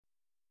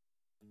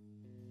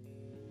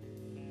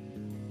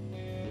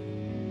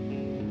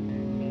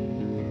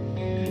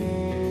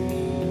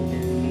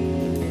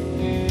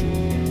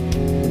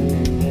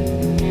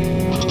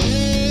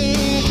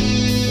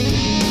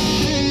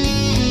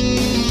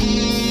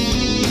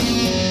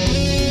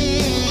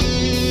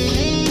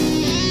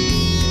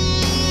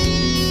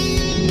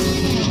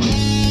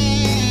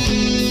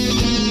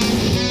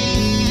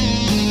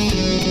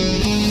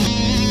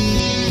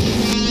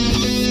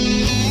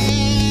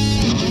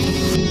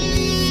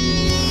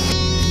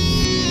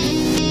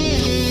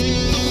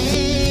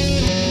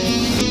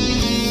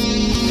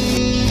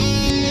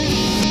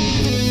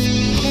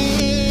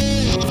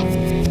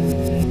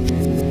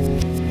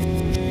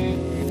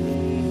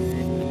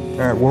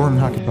War Room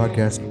Hockey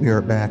Podcast. We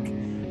are back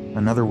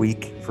another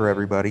week for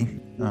everybody.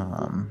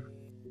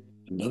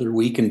 Another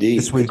week This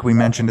indeed. Good week to be we back.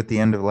 mentioned at the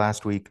end of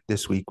last week.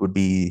 This week would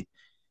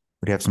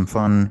have some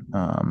fun,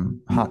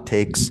 hot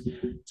takes,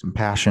 some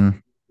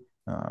passion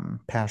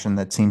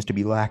that seems to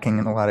be lacking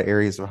in a lot of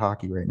areas of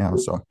hockey right now.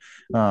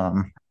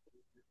 Um,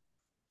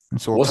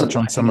 so we'll Wasn't touch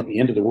on lacking at some. the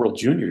end of the World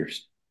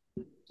Juniors.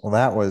 Well,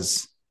 that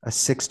was a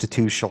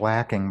 6-2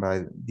 shellacking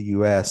by the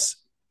U.S.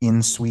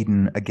 in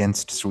Sweden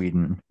against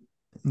Sweden,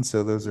 and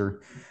so those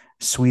are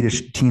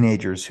Swedish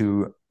teenagers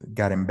who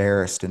got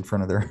embarrassed in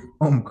front of their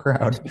home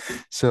crowd.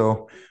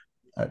 So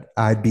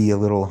I'd be a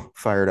little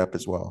fired up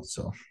as well.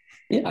 So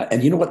Yeah,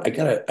 and you know what? I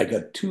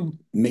got two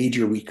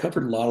major. We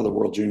covered a lot of the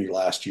World Junior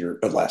last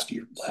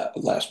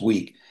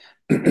week,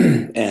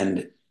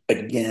 and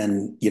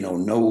again,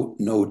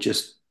 no,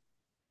 just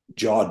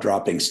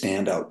jaw-dropping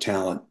standout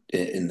talent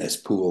in this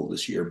pool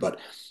this year, but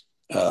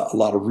a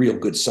lot of real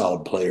good,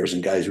 solid players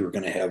and guys who are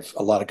going to have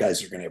a lot of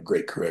guys who are going to have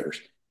great careers.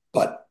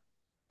 But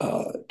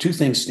two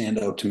things stand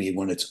out to me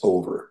when it's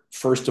over.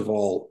 First of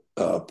all,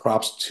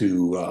 props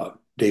to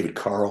David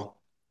Carl.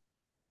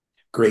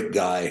 Great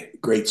guy,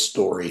 great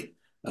story,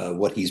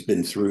 what he's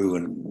been through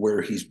and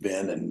where he's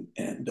been,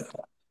 and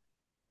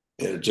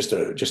just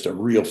a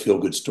real feel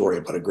good story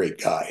about a great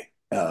guy.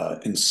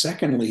 And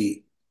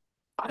secondly,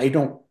 I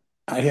don't.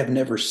 I have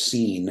never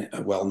seen,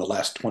 well, in the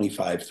last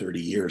 25, 30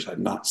 years, I've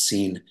not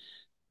seen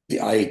the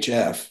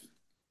IHF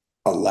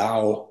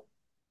allow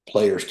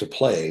players to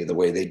play the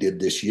way they did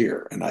this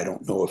year. And I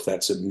don't know if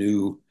that's a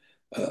new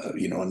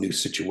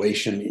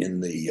situation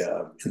in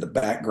the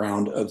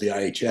background of the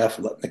IHF,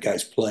 letting the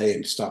guys play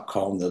and stop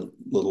calling the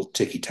little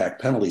ticky tack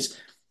penalties.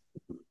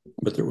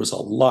 But there was a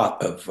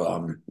lot of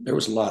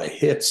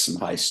hits, some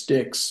high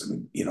sticks,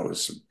 and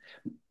some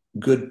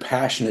good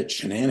passionate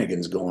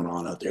shenanigans going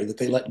on out there that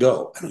they let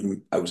go,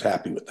 and I was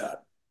happy with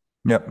that.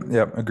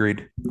 yep,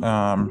 agreed.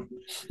 The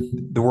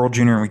World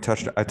Junior I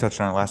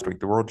touched on it last week.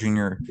 The World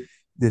Junior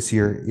this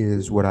year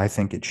is what I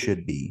think it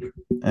should be,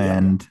 Yeah,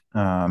 and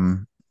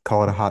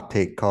call it a hot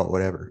take, call it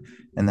whatever,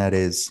 and that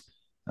is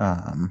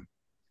um,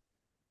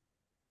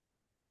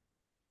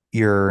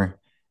 your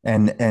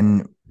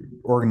and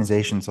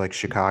organizations like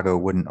Chicago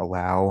wouldn't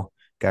allow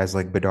guys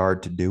like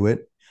Bedard to do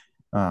it,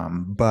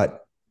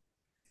 but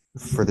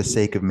for the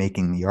sake of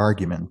making the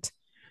argument,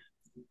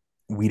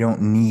 we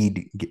don't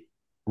need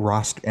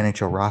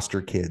NHL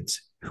roster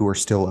kids who are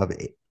still of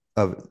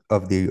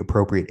the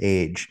appropriate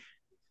age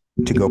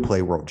to go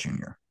play World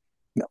Junior.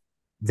 no,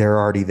 They're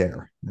already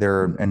there.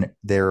 They're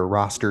a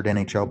rostered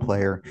NHL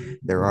player.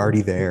 They're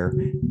already there.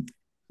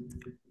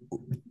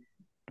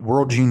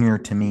 World Junior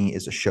to me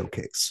is a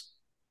showcase.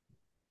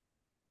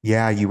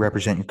 Yeah, you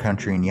represent your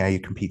country and yeah,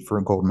 you compete for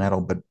a gold medal,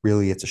 but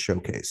really it's a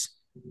showcase.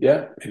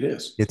 yeah, it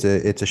is.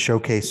 It's a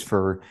showcase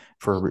for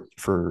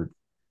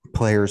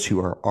players who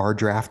are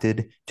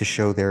drafted to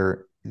show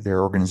their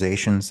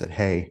organizations that,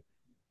 hey,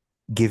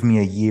 give me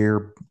a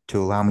year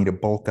to allow me to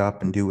bulk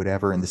up and do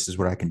whatever, and this is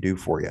what I can do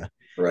for you.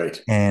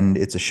 Right, And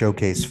it's a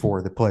showcase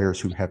for the players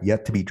who have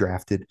yet to be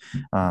drafted,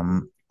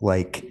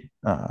 like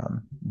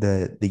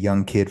the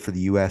young kid for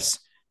the U.S.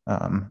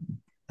 Um,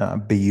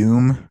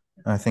 Bayum,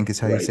 I think is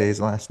how you right. say his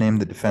last name,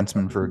 the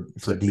defenseman for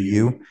Said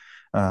you.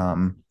 DU,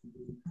 um,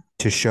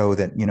 to show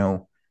that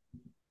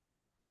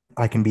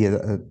I can be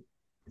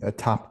a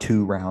top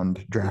 2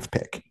 round draft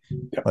pick.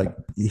 Yep. Like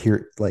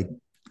here, like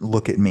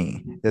look at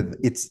me.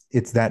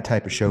 It's that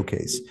type of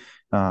showcase.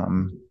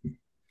 Um,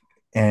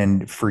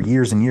 and for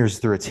years and years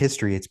through its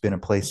history, it's been a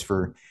place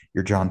for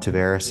your John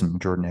Tavares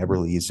and Jordan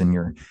Eberle's and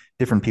your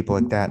different people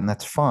like that, and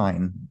that's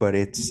fine. But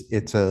it's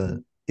a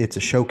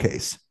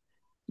showcase,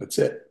 That's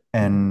it.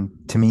 and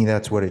to me,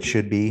 that's what it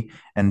should be.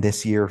 And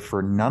this year,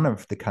 for none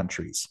of the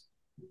countries,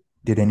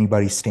 did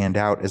anybody stand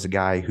out as a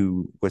guy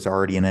who was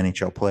already an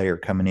NHL player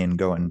coming in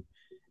going,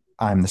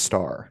 I'm the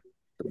star.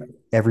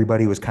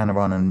 Everybody was kind of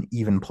on an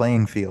even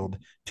playing field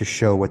to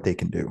show what they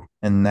can do.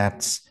 And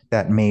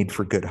that made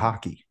for good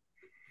hockey.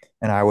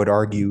 And I would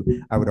argue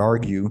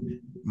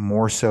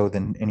more so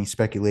than any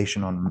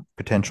speculation on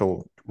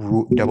potential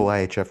double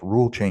IHF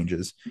rule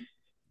changes,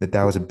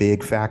 that was a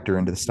big factor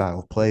into the style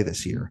of play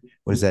this year,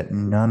 was that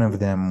none of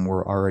them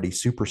were already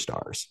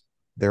superstars.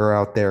 They're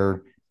out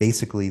there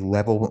basically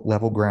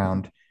level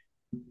ground,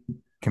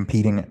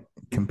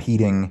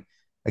 competing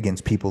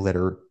against people that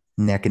are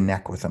neck and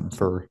neck with them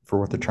for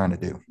what they're trying to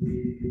do.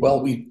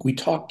 Well, we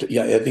talked.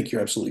 Yeah, I think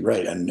you're absolutely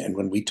right. And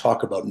when we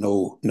talk about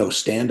no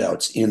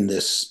standouts in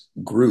this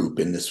group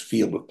in this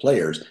field of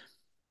players,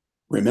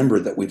 remember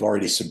that we've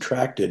already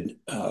subtracted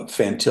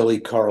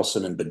Fantilli,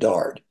 Carlson, and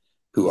Bedard,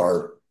 who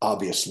are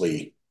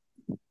obviously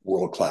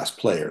world class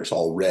players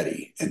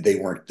already, and they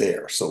weren't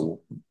there.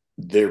 So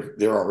they're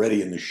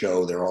already in the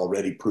show. They're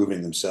already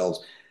proving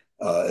themselves.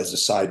 As a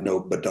side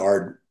note,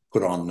 Bedard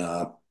put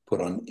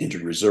on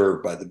injured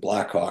reserve by the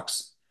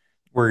Blackhawks.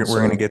 We're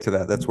going to So get to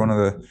that. That's one of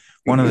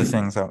the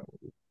things I'm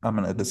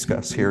going to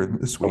discuss here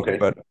this week, okay,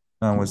 but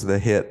was the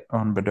hit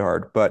on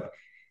Bedard. But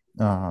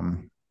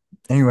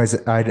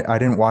anyways, I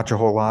didn't watch a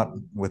whole lot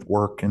with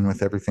work and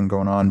with everything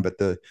going on, but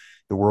the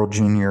the World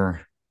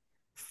Junior,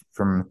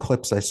 from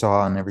clips I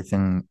saw and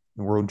everything,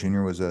 the World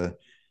Junior was a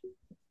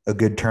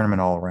good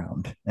tournament all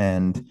around.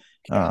 And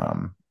Yeah,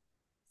 um,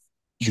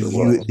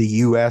 sure was. the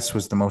U.S.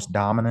 was the most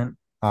dominant.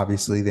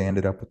 Obviously, they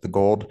ended up with the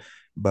gold,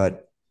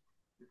 but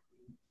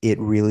it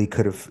really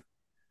could have,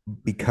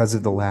 because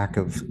of the lack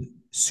of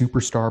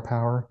superstar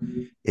power,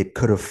 it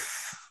could have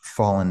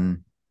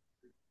fallen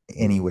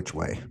any which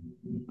way.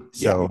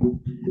 Yeah, So,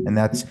 and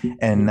that's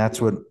and that's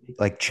what,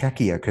 like,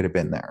 Czechia could have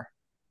been there,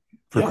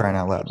 for yeah, crying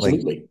out loud. Like,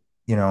 absolutely,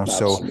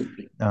 so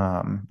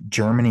absolutely.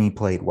 Germany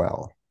played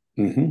well.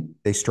 Hmm.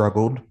 They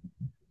struggled,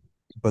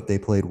 but they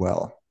played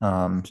well.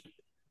 One of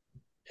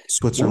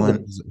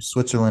Switzerland the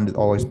Switzerland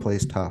always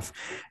plays tough,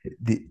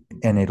 the,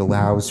 and it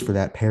allows for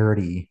that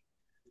parity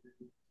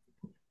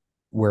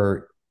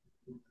where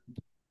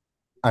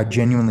I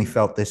genuinely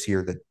felt this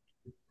year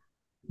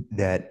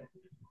that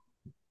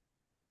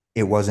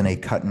it wasn't a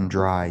cut and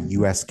dry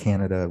U.S.,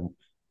 Canada,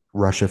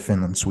 Russia,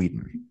 Finland,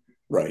 Sweden.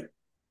 right.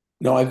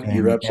 No,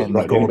 you're absolutely And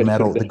right. Anybody could have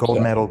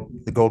been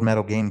upset. the gold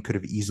medal game could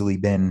have easily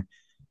been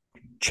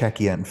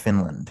Czechia and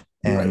Finland,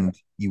 Right. and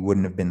you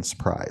wouldn't have been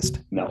surprised.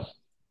 No,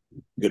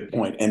 good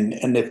point.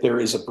 And if there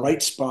is a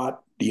bright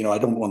spot, I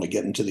don't want to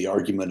get into the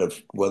argument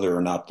of whether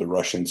or not the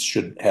Russians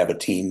should have a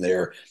team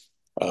there.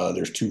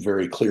 There's two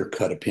very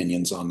clear-cut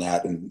opinions on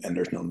that, and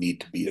there's no need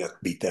to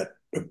beat that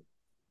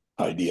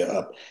idea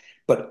up.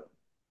 But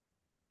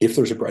if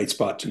there's a bright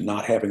spot to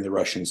not having the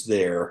Russians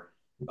there,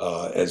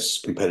 as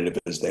competitive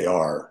as they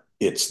are,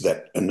 it's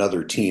that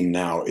another team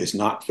now is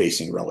not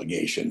facing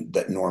relegation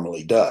that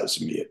normally does,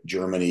 be it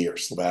Germany or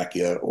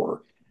Slovakia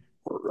or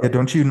Yeah,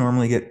 don't you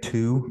normally get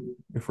two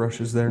if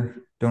Russia's there?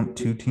 Don't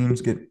two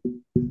teams get,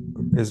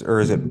 is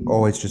it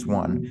always just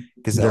one?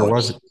 Because no,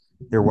 it's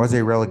there was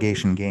a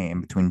relegation game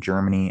between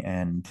Germany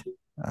and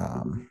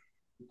um,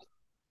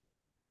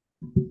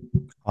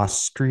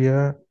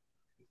 Austria,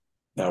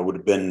 It would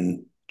have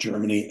been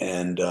Germany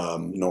and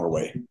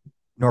Norway.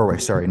 Norway.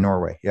 Sorry,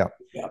 Norway. Yeah,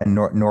 Yeah, and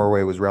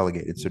Norway was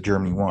relegated, so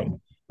Germany right.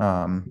 won.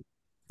 Um,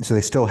 so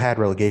they still had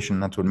relegation.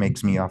 That's what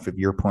makes me, off of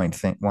your point,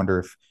 wonder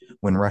if,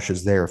 when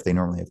Russia's there, if they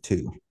normally have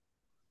two,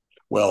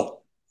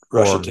 Well,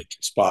 Russia or takes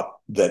a spot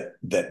that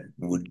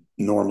would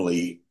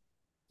normally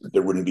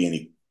there wouldn't be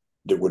any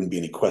there wouldn't be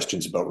any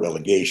questions about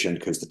relegation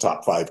because the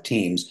top five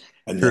teams,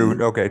 and true.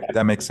 then Okay,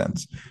 that makes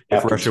sense. If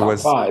after the Russia top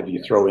was five,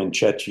 you throw in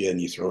Czechia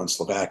and you throw in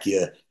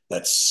Slovakia.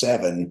 That's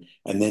seven,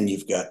 and then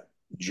you've got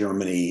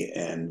Germany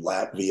and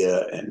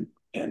Latvia and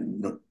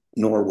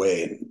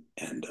Norway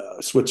and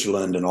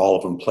Switzerland and all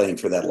of them playing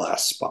for that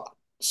last spot.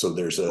 So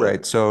there's a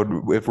right,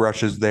 so if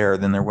Russia's there,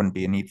 then there wouldn't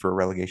be a need for a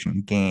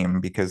relegation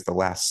game because the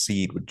last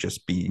seed would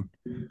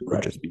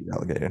right. just be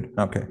relegated.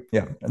 Okay,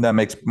 yeah, that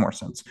makes more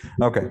sense.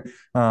 Okay.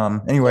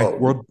 Anyway,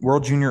 So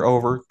World Junior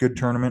over, good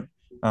tournament.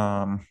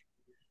 Um,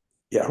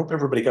 yeah, I hope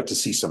everybody got to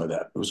see some of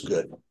that. It was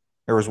good.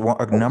 there was a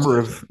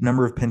Always is.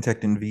 number of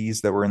Penticton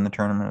V's that were in the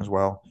tournament as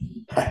well.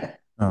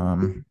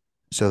 Um,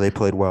 so they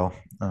played well.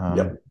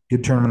 Yep,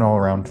 Good tournament all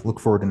around. Look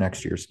forward to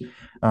next year's.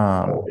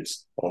 Um,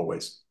 always,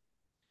 always.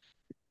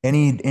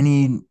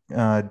 any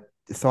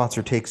thoughts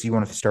or takes you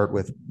want to start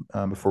with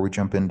before we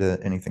jump into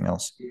anything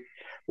else?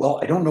 Well,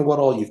 I don't know what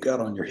all you've got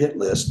on your hit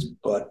list,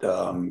 but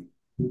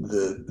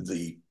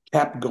the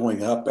cap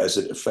going up as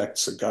it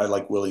affects a guy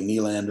like Willie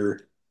Nylander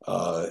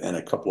and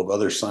a couple of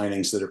other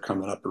signings that are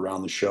coming up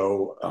around the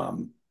show.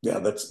 Yeah,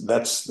 that's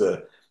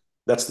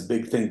the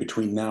big thing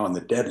between now and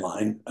the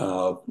deadline.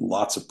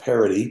 Lots of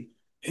parity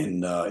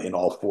in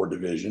all four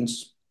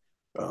divisions.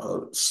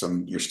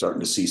 Some you're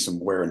starting to see some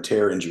wear and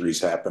tear injuries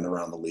happen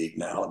around the league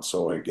now, and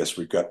so I guess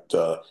we've got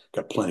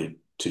plenty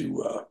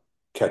to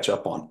catch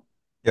up on.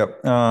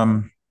 Yep.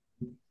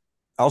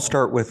 I'll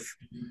start with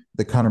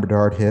the Connor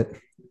Bedard hit.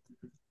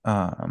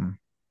 Um,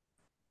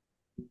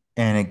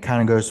 and it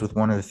kind of goes with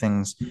one of the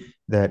things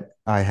that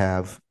I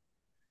have,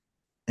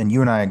 and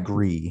you and I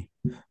agree.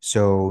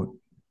 So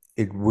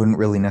it wouldn't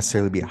really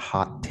necessarily be a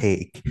hot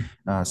take,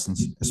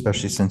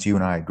 especially since you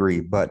and I agree.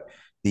 But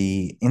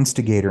the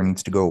instigator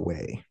needs to go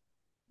away.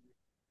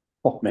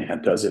 Oh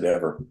man, does it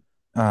ever?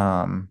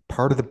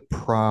 Part of the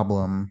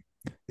problem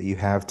that you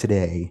have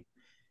today,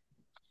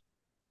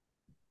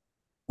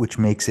 which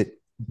makes it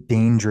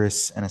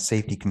dangerous and a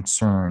safety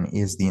concern,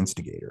 is the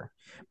instigator.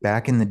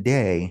 Back in the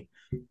day,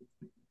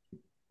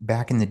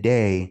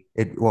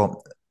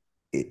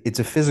 it's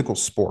a physical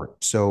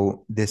sport.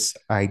 So this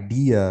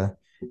idea,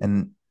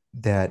 and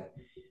that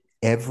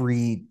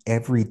every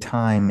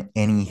time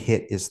any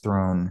hit is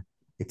thrown,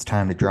 it's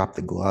time to drop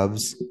the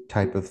gloves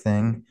type of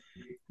thing.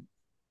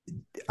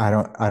 I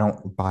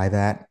don't buy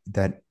that.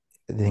 I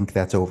think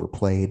that's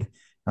overplayed.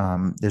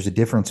 There's a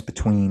difference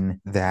between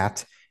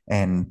that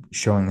and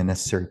showing the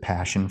necessary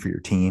passion for your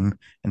team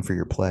and for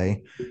your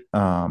play.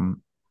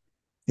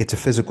 It's a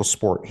physical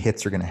sport.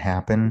 Hits are going to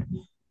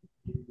happen.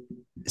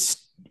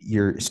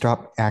 You're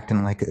Stop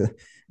acting like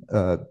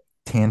a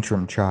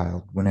tantrum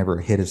child whenever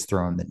a hit is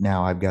thrown, that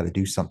now I've got to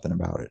do something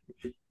about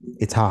it.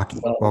 It's hockey.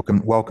 Well,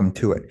 Welcome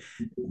to it.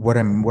 What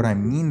I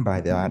mean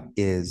by that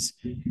is,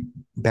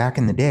 back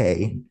in the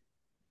day,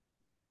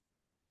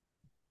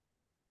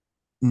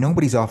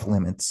 nobody's off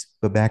limits,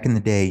 but back in the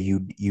day,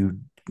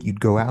 you'd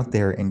go out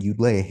there and you'd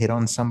lay a hit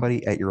on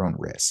somebody at your own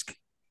risk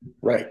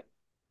Right.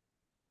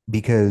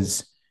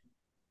 because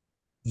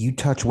you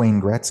touch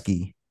Wayne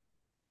Gretzky,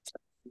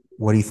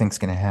 what do you think's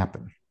going to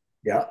happen?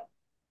 Yeah.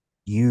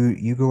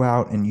 You go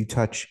out and you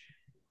touch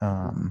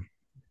um,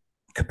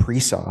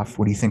 Kaprizov,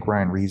 what do you think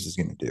Ryan Reeves is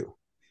going to do?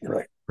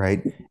 Right.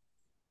 Right,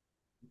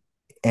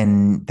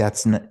 and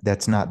that's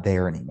not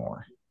there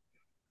anymore.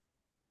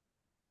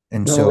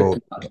 And No, it's so,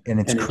 not. and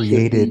it's And it should be.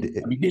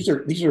 created. I mean, these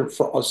are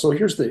so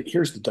here's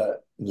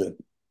the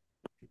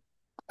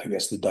I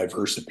guess the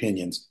diverse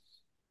opinions.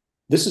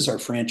 This is our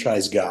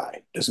franchise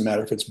guy. Doesn't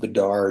matter if it's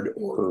Bedard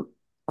or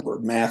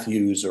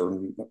Matthews or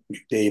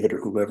McDavid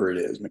or whoever it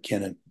is,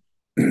 McKinnon.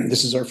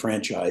 This is our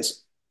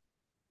franchise.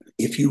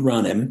 If you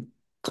run him,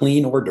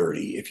 clean or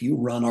dirty, if you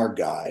run our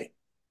guy,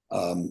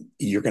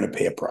 you're going to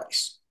pay a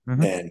price.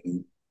 Mhm.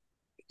 And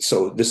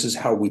so this is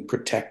how we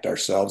protect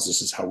ourselves.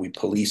 This is how we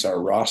police our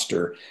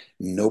roster.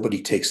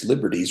 Nobody takes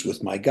liberties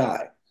with my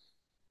guy.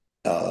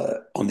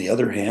 On the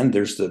other hand,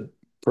 there's the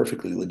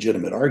perfectly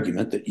legitimate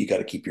argument that you got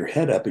to keep your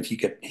head up. If you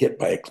get hit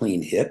by a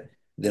clean hit,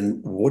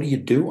 then what are you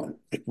doing?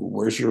 Like,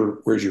 where's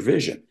your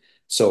vision?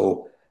 So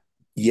Well,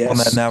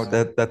 yes, now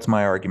that's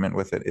my argument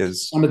with it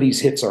is, some of these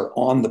hits are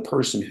on the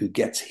person who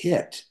gets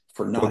hit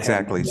for well, not having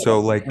exactly. their head So up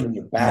and like, turning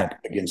their and that, back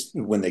against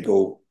when they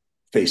go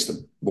face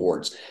the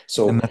boards.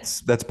 and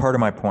So that's part of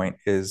my point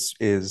is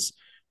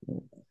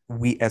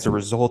we, as a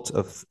result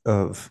of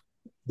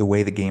the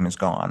way the game has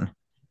gone,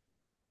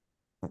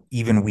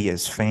 even we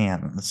as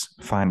fans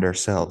find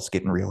ourselves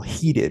getting real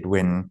heated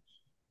when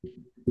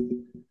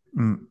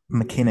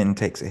McKinnon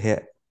takes a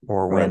hit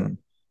or right, when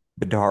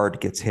Bedard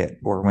gets hit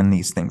or when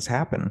these things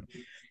happen.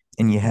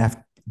 And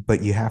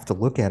but you have to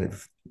look at it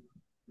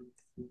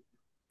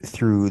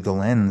through the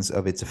lens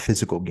of it's a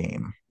physical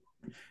game.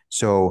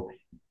 So,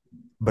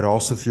 but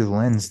also through the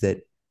lens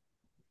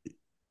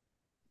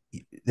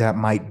that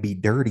might be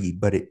dirty,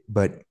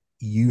 but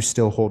you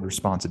still hold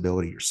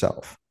responsibility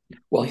yourself,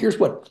 well, here's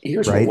what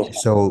will right?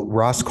 So happen.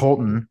 Ross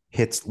Colton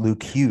hits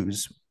Luke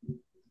Hughes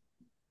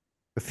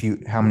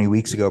how many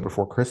weeks ago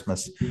before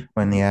Christmas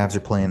when the Avs are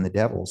playing the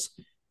Devils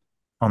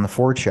on the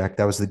forecheck.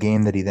 That was the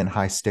game that he then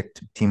high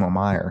sticked Timo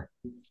Meyer,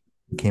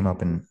 came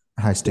up and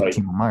high stick Right.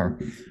 Timo Meyer.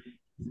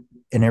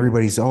 And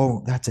everybody's,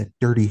 oh, that's a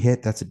dirty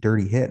hit. That's a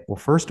dirty hit. Well,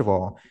 first of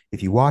all,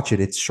 if you watch it,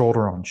 it's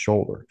shoulder on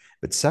shoulder.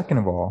 But second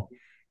of all,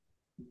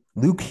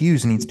 Luke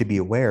Hughes needs to be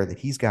aware that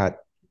he's got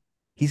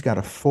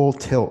a full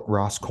tilt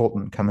Ross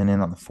Colton coming in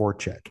on the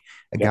forecheck,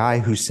 a Yeah. guy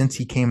who since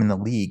he came in the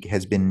league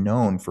has been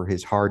known for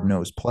his hard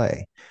nosed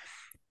play.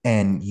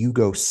 And you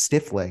go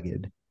stiff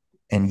legged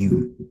and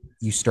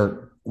you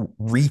start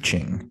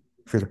reaching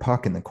for the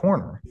puck in the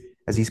corner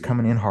as he's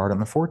coming in hard on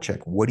the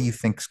forecheck. What do you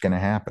think's going to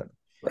happen?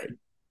 Right.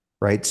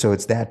 Right. So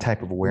it's that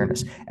type of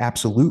awareness.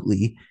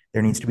 Absolutely.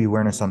 There needs to be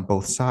awareness on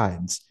both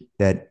sides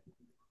that,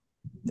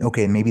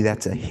 okay, maybe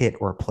that's a hit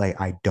or a play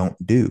I don't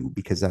do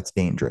because that's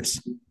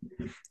dangerous.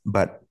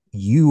 But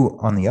you,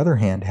 on the other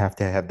hand, have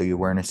to have the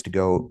awareness to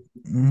go,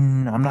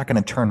 I'm not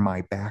going to turn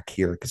my back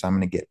here because I'm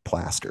going to get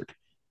plastered.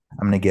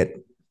 I'm going to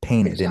get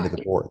painted into the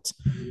Exactly. boards.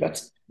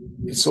 That's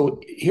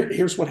so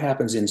here's what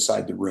happens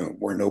inside the room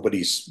where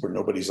nobody's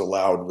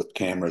allowed with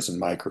cameras and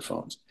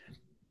microphones.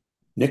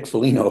 Nick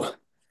Foligno,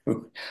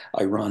 who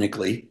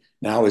ironically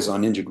now is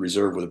on injured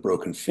reserve with a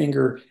broken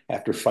finger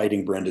after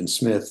fighting Brendan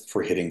Smith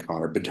for hitting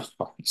Connor Bedard.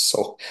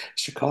 So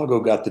Chicago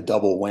got the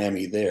double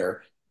whammy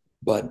there.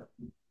 But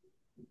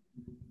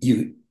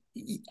you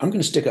I'm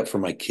going to stick up for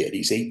my kid.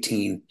 He's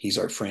 18. He's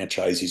our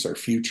franchise. He's our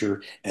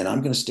future. And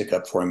I'm going to stick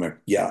up for him.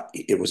 Yeah,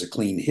 it was a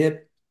clean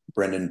hit.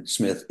 Brendan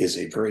Smith is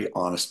a very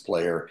honest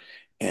player,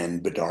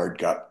 and Bedard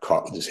got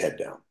caught with his head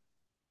down.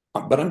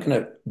 But I'm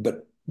going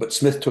to, but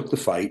Smith took the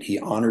fight. He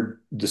honored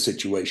the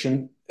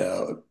situation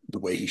the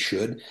way he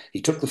should.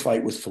 He took the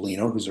fight with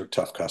Foligno, who's a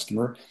tough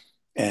customer,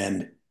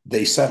 and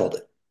they settled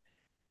it.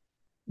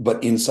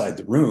 But inside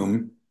the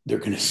room, they're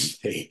going to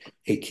say,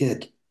 "Hey,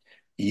 kid,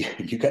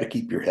 you got to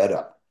keep your head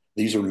up.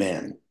 These are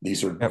men.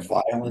 These are Yep.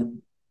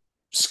 violent,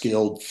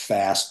 skilled,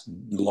 fast,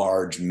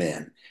 large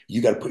men.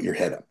 You got to put your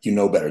head up. You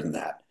know better than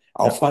that.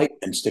 I'll Yep. fight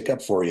and stick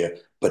up for you,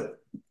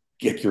 but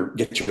get your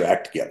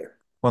act together,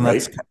 Well,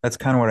 right? that's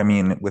kind of what I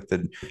mean with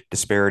the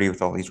disparity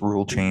with all these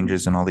rule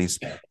changes and all these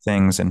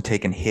things and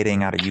taking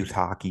hitting out of youth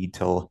hockey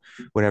till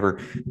whatever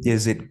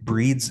is it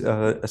breeds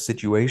a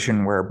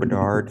situation where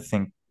Bedard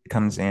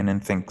comes in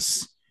and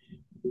thinks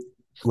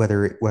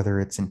whether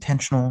it's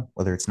intentional,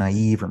 whether it's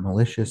naive or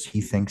malicious, he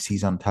thinks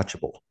he's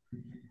untouchable.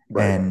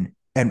 Right,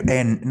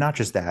 And not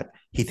just that,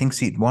 he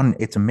thinks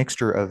it's a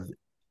mixture of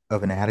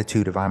an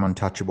attitude of I'm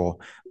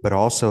untouchable, but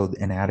also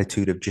an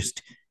attitude of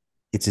just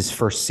it's his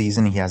first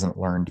season, he hasn't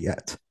learned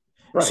yet.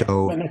 right.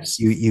 So And that's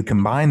you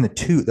combine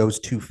those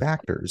two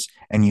factors,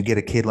 and you get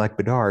a kid like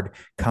Bedard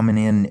coming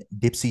in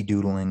dipsy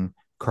doodling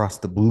across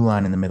the blue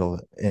line in the middle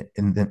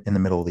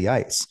of the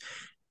ice.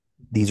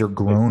 These are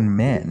grown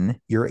men.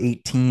 You're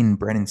 18.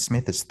 Brennan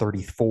Smith is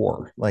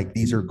 34. Like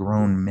these are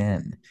grown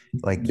men.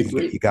 Like the you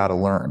great got to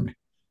learn.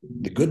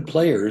 The good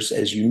players,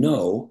 as you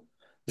know,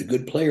 the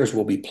good players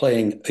will be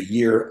playing a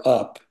year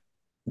up.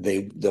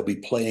 They'll be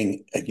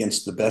playing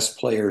against the best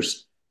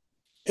players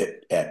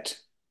at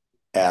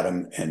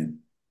Atom and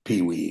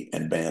Pee Wee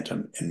and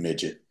Bantam and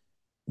Midget.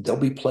 They'll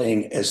be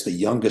playing as the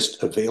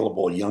youngest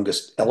available,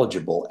 youngest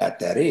eligible at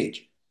that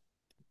age.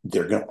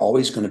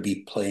 Always going to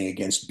be playing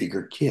against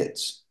bigger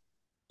kids.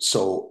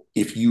 So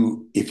if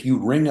you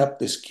ring up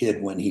this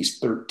kid when he's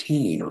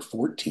 13 or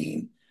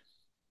 14,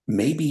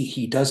 maybe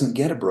he doesn't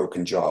get a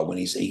broken jaw when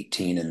he's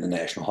 18 in the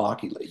National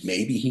Hockey League.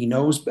 Maybe he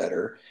knows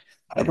better.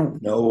 I Yep.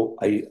 don't know.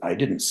 I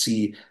didn't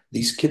see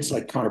these kids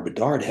like Connor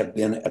Bedard have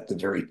been at the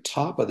very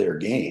top of their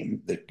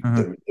game,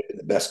 Mm-hmm.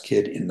 the best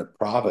kid in the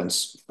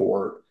province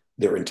for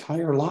their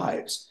entire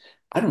lives.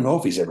 I don't know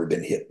if he's ever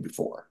been hit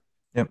before,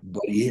 Yep.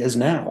 but he is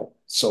now.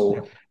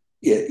 So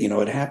Yep.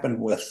 it happened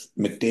with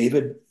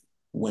McDavid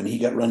when he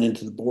got run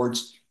into the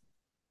boards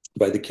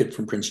by the kid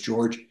from Prince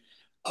George,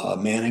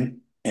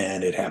 Manning,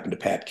 and it happened to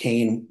Pat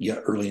Kane. Yeah,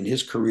 early in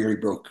his career, he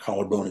broke a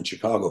collarbone in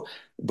Chicago.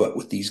 But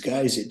with these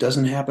guys, it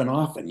doesn't happen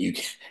often. You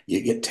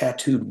get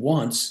tattooed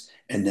once,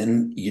 and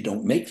then you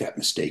don't make that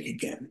mistake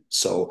again.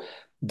 So,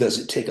 does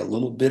it take a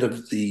little bit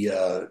of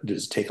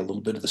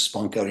the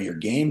spunk out of your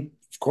game?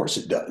 Of course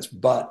it does,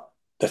 but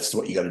that's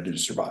what you got to do to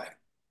survive.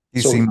 Do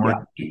you see So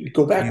more? yeah,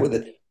 go Do back you, with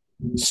it.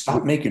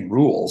 Stop making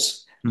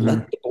rules. mhm.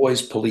 Let the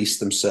boys police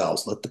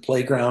themselves. Let the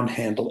playground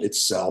handle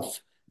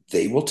itself.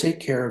 They will take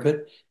care of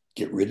it.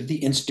 Get rid of the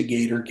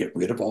instigator, get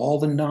rid of all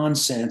the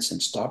nonsense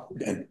and stop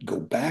and go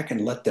back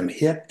and let them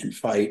hit and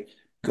fight,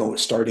 go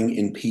starting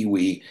in Pee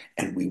Wee,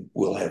 and we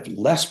will have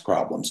less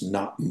problems,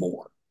 not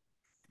more.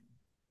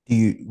 Do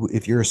you,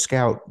 if you're a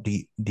scout,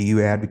 do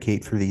you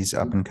advocate for these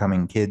up and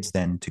coming kids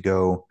then to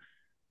go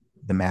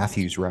the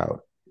Matthews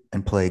route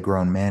and play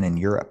grown men in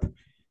Europe?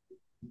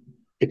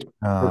 It's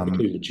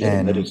perfectly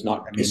legitimate. And It's I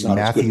not it's mean,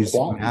 not as good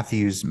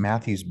quality.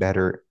 Matthews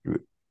better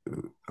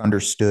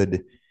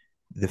understood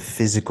the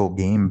physical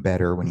game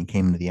better when he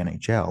came to the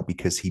NHL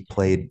because he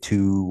played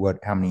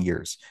how many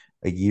years?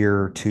 A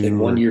year or In two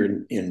one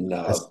year in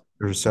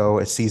or so,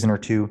 a season or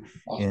two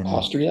in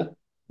Austria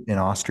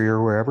Austria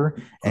or wherever.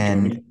 or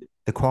And Germany.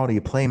 the quality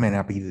of play may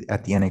not be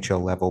at the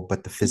NHL level,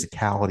 but the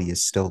physicality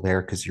is still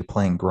there because you're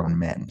playing grown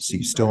men. So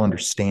you still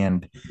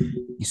understand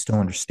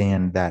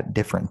that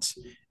difference.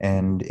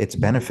 And it's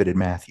benefited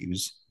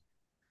Matthews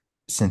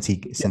Yeah, since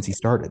he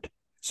started.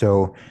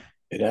 So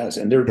it has.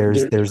 And there's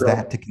there that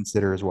are to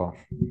consider as well.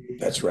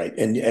 That's right.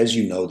 And as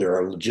you know, there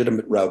are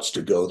legitimate routes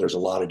to go. There's a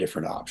lot of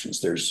different options.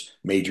 There's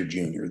major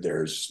junior,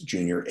 there's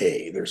junior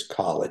A, there's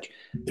college,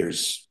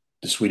 there's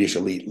the Swedish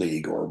Elite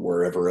League or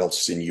wherever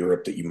else in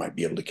Europe that you might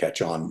be able to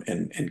catch on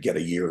and get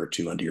a year or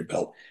two under your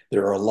belt.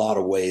 There are a lot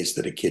of ways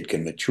that a kid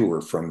can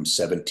mature from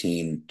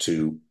 17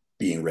 to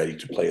being ready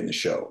to play in the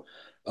show.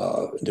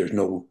 There's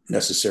no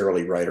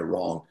necessarily right or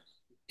wrong.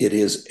 It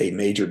is a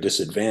major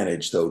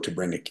disadvantage, though, to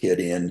bring a kid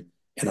in.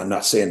 And I'm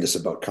not saying this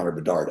about Connor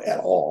Bedard at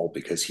all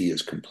because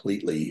he's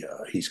completely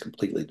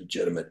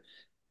legitimate.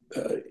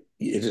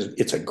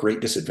 It's a great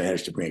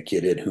disadvantage to bring a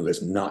kid in who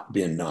has not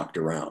been knocked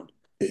around.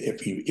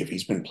 If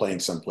he's been playing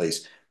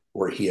someplace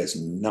where he has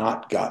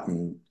not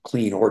gotten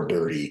clean or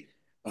dirty,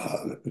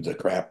 the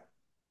crap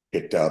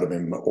kicked out of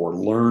him or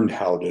learned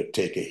how to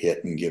take a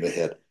hit and give a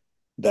hit,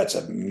 that's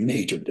a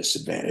major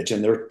disadvantage.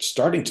 And they're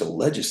starting to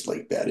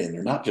legislate that in.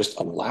 They're not just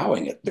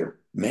allowing it, they're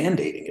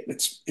mandating it.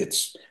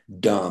 It's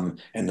dumb.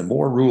 And the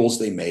more rules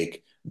they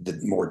make, the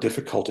more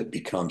difficult it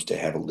becomes to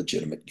have a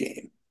legitimate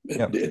game.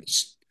 Yep,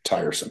 It's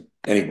tiresome.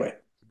 Anyway,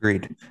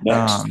 agreed.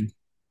 next.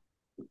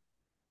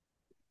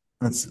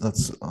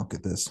 Let's look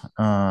at this.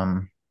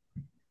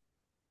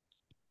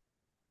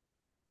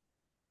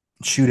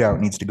 Shootout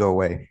needs to go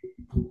away.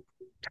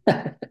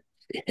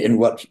 In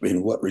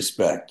what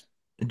respect?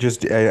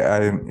 Just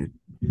the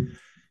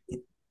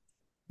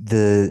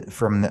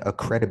from a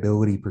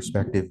credibility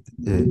perspective,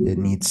 it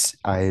needs.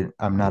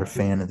 I'm not a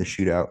fan of the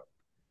shootout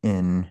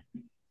in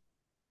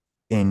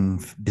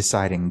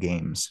deciding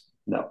games.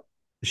 No.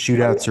 I,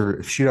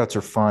 Shootouts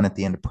are fun at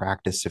the end of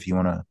practice if you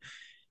want to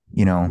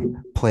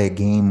play a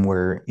game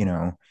where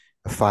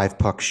a 5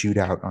 puck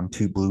shootout on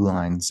 2 blue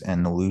lines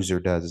and the loser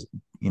does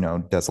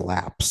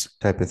laps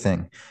type of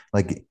thing.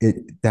 Like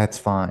that's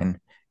fine.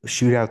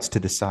 Shootouts to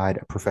decide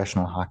a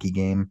professional hockey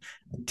game,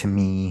 to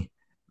me,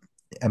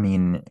 I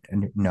mean,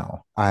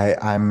 no.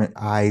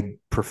 I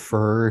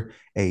prefer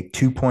a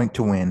 2 point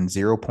to win,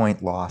 0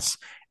 point loss,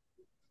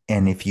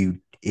 and if you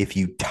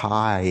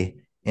tie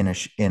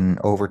in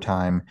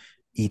overtime,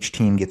 each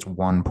team gets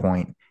 1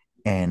 point,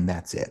 and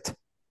that's it.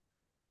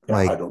 yeah,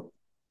 I Like, don't.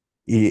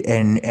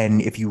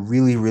 and if you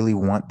really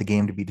want the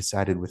game to be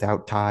decided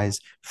without ties,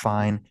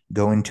 fine,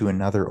 go into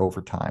another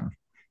overtime.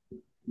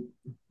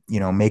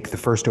 Make the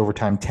first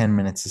overtime 10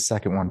 minutes, the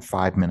second one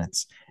 5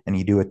 minutes, and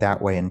you do it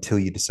that way until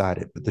you decide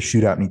it. But the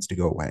shootout needs to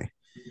go away.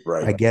 I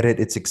Right. get it.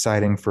 It's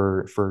exciting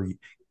for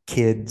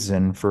kids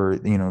and for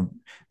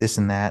this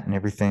and that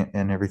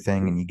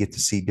and you get to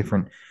see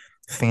different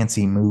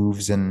fancy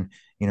moves and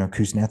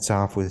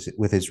Kuznetsov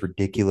with his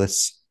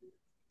ridiculous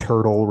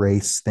turtle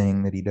race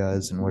thing that he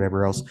does and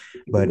whatever else.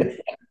 But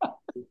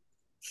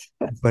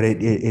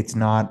it's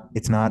not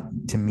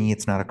to me,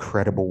 it's not a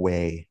credible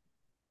way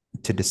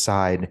to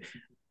decide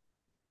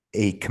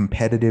a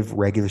competitive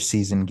regular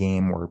season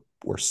game where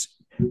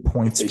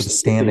points for the if they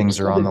standings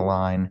are on the extended,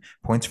 line,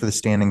 points for the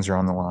standings are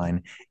on the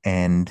line,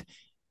 and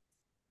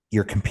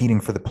you're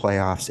competing for the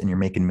playoffs and you're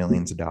making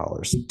millions of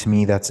dollars. To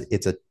me,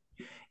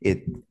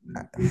 it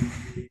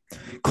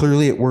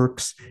clearly it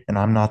works, and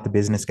I'm not the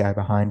business guy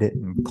behind it,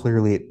 and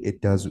clearly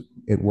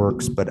it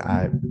works, but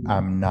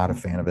I'm not a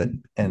fan of it.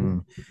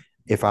 And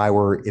if I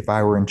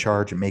were in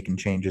charge of making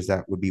changes,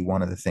 that would be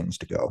one of the things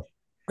to go.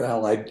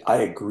 well, I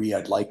agree.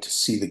 I'd like to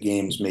see the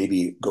games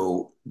maybe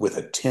go with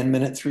a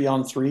 10-minute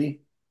 3-on-3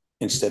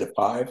 instead of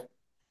five.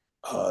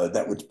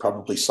 That would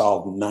probably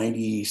solve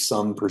 90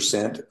 some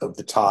percent of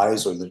the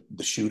ties or the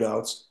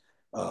shootouts.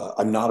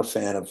 I'm not a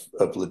fan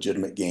of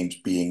legitimate games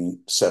being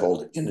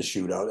settled in the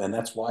shootout, and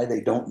that's why they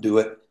don't do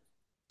it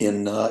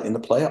in the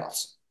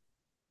playoffs.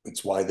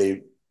 It's why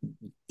you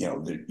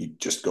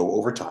just go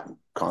overtime,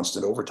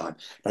 constant overtime.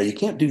 Now you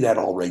can't do that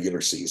all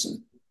regular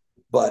season,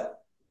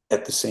 but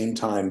at the same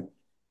time,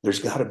 there's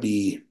got to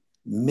be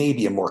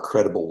maybe a more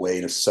credible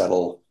way to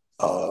settle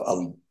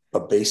a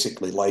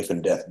basically life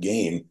and death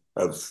game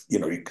of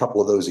a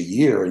couple of those a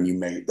year, and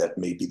that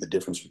may be the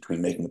difference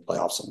between making the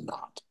playoffs and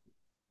not.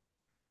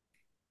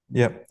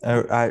 Yep.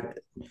 I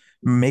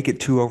make it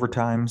two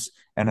overtimes,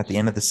 and at the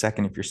end of the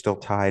second, if you're still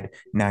tied,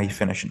 now you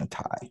finish in a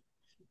tie.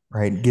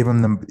 Right? Give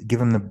them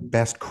the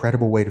best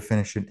credible way to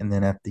finish it, and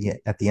then at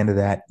the end of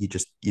that,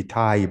 you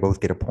tie, you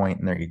both get a point,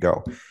 and there you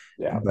go.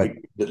 Yeah, But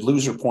the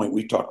loser point,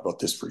 we talked about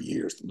this for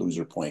years. The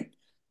loser point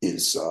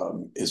is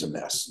a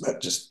mess.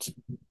 That just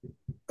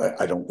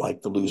I don't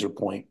like the loser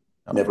point.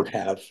 Never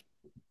have,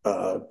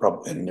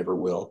 probably, and never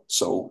will.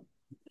 So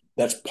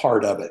that's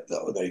part of it,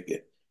 though.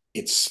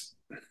 It's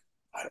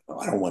I don't know.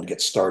 I don't want to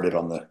get started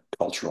on the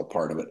cultural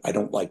part of it. I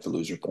don't like the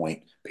loser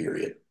point.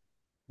 Period.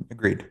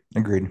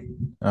 agreed.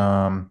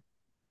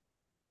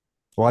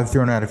 Well, I've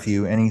thrown out a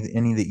few.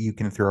 Any that you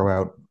can throw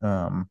out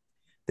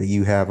that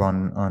you have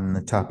on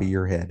the top of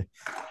your head?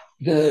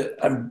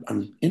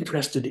 I'm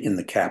interested in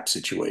the cap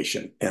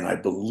situation, and I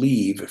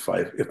believe if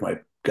I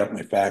got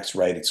my facts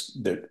right,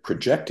 they're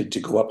projected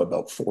to go up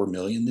about 4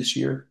 million this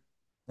year,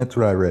 That's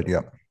what I read.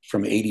 Yep.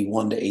 from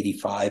 81 to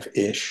 85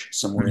 ish,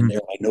 somewhere in Mhm.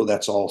 there. I know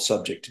that's all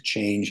subject to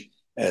change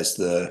as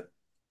the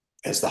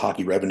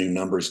hockey revenue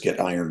numbers get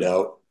ironed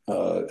out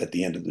at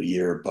the end of the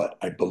year, but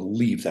I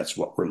believe that's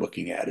what we're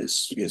looking at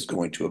is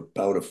going to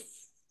about a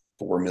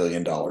 $4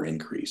 million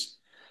increase.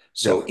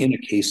 So Yep. in a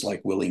case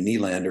like Willie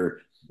Nylander,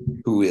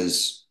 who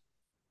is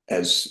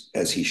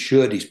as he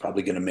should, he's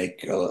probably going to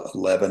make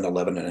 11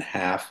 and a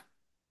half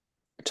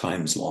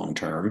times long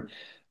term.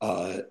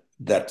 Uh,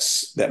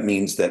 that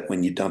means that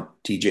when you dump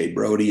TJ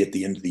Brody at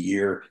the end of the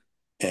year,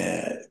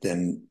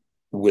 then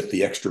with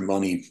the extra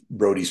money,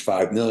 Brody's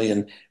 5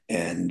 million,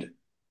 and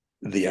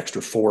the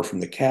extra four from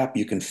the cap,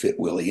 you can fit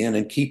Willie in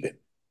and keep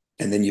it.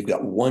 And then you've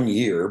got 1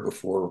 year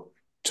before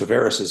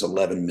Tavares's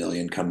 11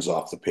 million comes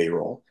off the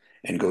payroll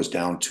and goes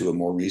down to a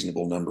more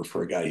reasonable number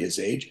for a guy his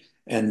age.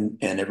 And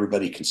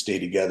everybody can stay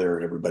together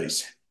and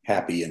everybody's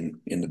happy in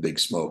the big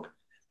smoke.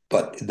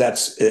 But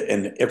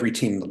and every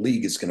team in the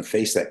league is going to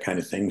face that kind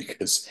of thing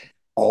because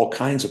all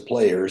kinds of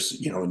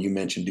players, and you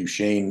mentioned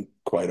Duchesne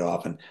quite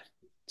often,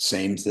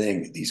 same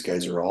thing. These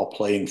guys are all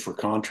playing for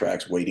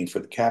contracts, waiting for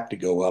the cap to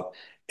go up.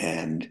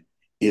 And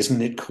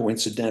isn't it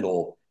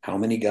coincidental how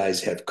many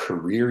guys have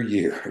career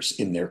years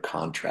in their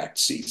contract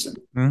season?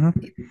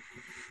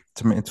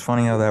 Mm-hmm. It's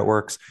funny how that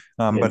works.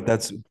 But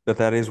And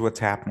that is what's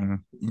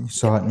happening. You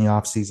saw it in the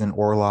offseason.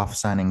 Orlov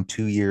signing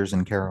 2 years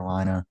in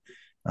Carolina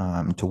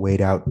to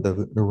wait out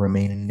the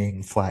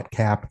remaining flat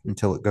cap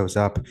until it goes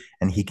up,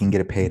 and he can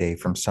get a payday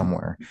from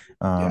somewhere.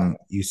 yeah,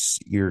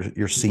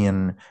 You're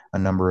seeing a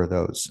number of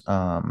those.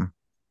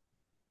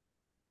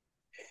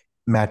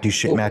 Matt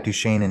oh,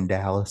 Duchene in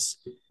Dallas,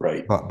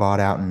 right, bought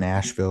out in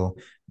Nashville,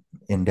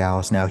 in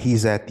Dallas. Now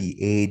he's at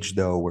the age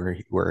though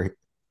where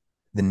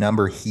the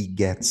number he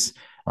gets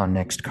on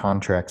next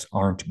contracts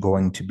aren't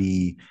going to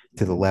be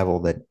to the level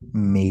that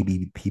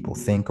maybe people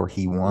think or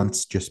he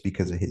wants just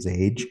because of his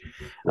age.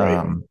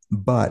 right.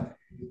 But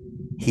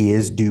he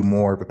is due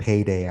more of a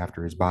payday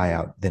after his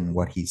buyout than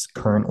what he's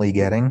currently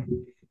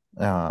getting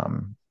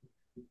um,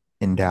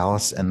 in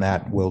Dallas, and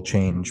that will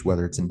change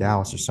whether it's in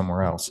Dallas or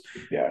somewhere else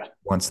Yeah,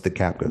 once the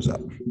cap goes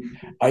up.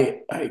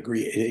 I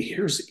agree.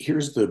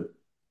 Here's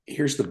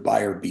the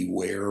buyer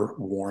beware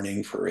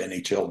warning for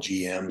NHL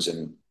GMs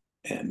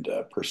and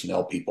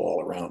personnel people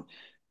all around.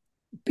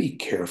 Be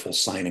careful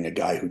signing a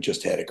guy who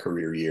just had a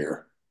career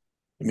year.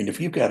 I mean, if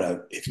you got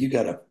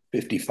a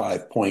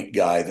 55 point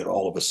guy that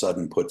all of a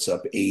sudden puts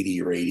up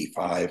 80 or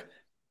 85,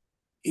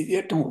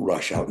 don't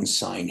rush out and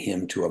sign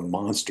him to a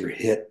monster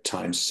hit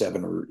times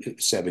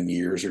 7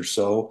 years or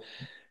so.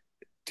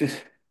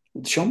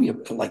 Show me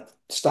like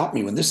stop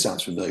me when this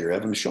sounds familiar,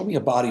 Evan. Show me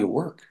a body of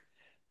work.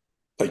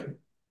 Like,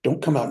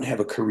 don't come out and have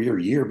a career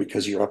year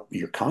because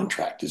your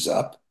contract is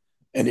up.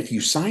 And if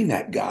you sign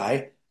that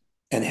guy,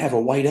 and have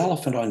a white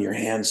elephant on your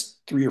hands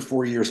 3 or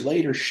 4 years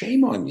later,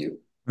 shame on you.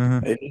 Hmm.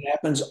 It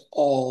happens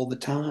all the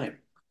time.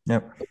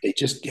 Yep. They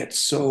just get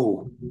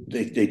so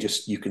they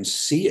just you can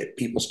see it.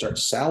 People start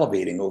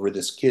salivating over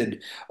this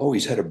kid. Oh,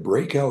 he's had a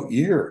breakout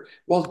year.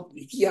 Well,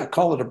 yeah,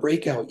 call it a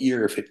breakout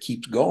year if it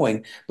keeps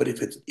going. But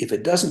if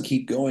it doesn't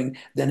keep going,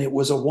 then it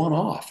was a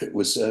one-off. It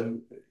was a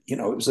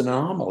it was an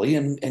anomaly,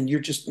 and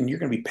you're going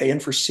to be paying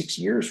for 6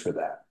 years for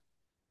that.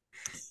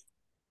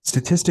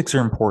 Statistics are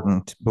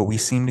important, but we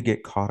seem to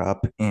get caught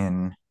up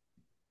in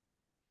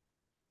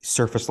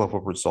surface level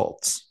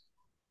results.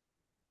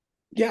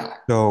 Yeah,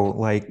 So,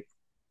 like,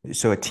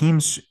 so a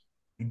team's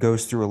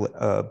goes through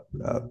a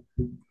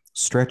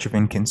stretch of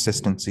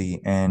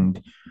inconsistency,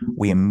 and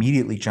we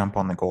immediately jump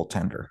on the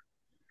goaltender,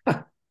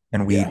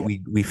 and we yeah,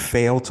 we we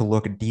fail to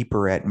look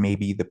deeper at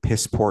maybe the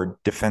piss poor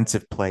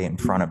defensive play in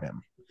front of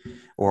him,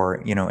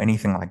 or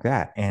anything like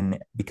that. And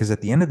because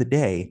at the end of the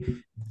day,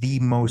 the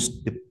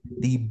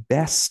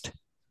best,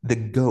 the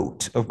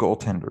goat of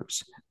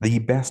goaltenders, the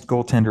best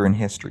goaltender in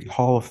history,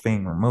 Hall of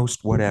Famer,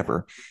 most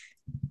whatever,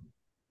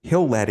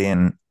 he'll let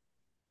in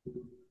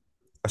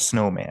a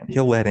snowman.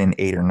 He'll let in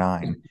 8 or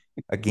 9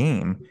 a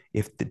game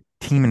if the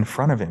team in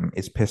front of him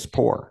is piss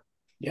poor.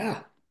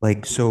 yeah.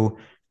 Like, so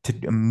to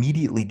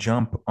immediately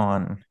jump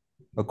on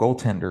a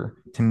goaltender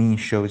to me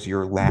shows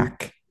your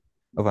lack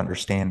of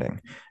understanding.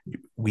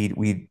 We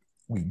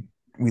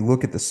we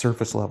look at the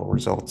surface level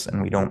results, and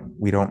we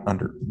don't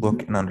under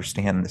look and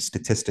understand the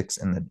statistics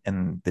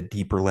and the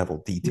deeper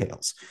level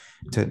details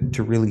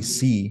to really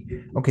see,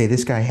 okay,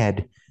 this guy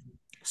had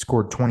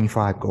scored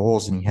 25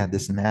 goals and he had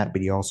this and that,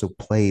 but he also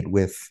played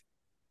with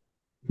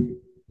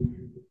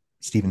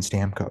Steven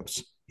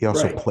Stamkos.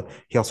 Right.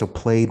 He also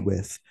played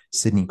with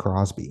Sidney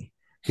Crosby.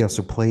 He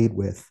also played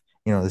with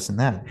this and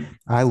that.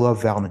 I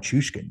love Val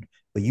Nichushkin,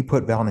 but you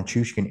put Val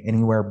Nichushkin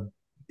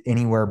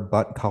anywhere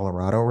but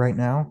Colorado right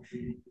now,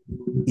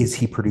 is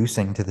he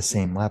producing to the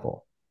same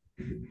level?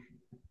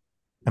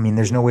 I mean,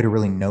 there's no way to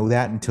really know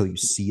that until you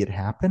see it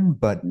happen,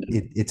 but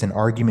it's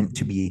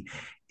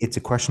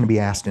a question to be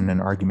asked and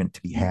an argument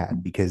to be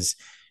had, because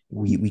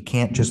we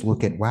can't just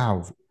look at,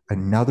 wow,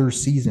 another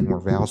season where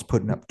Val's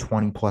putting up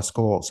 20 plus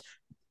goals.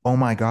 Oh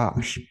my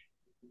gosh.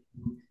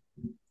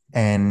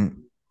 And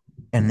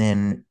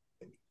then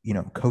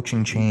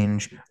coaching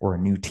change or a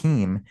new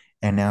team,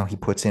 and now he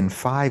puts in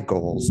 5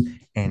 goals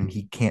and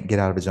he can't get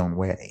out of his own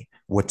way.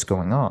 What's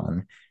going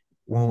on?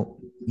 Well,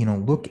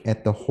 look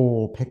at the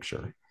whole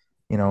picture.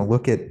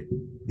 Look at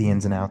the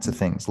ins and outs of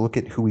things. Look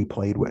at who he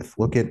played with.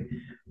 Look at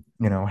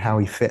how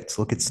he fits.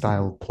 Look at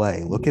style of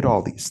play. Look at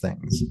all these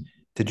things.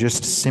 To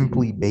just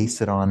simply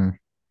base it on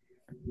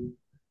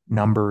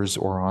numbers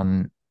or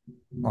on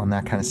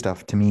that kind of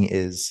stuff, to me,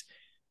 is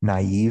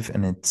naive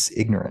and it's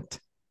ignorant.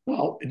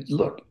 Well,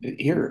 look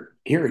here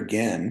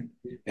again,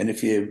 and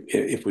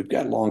if we've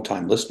got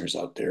longtime listeners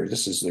out there,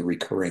 this is the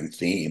recurring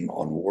theme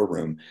on War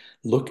Room.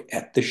 Look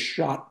at the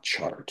shot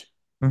chart.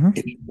 If Mm-hmm.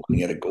 you're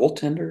looking at a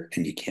goaltender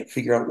and you can't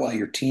figure out why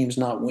your team's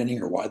not winning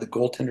or why the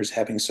goaltender's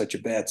having such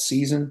a bad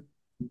season,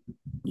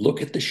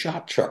 look at the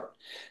shot chart.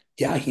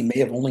 Yeah, he may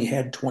have only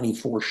had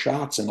 24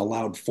 shots and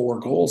allowed 4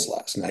 goals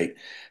last night,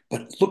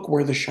 but look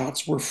where the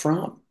shots were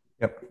from.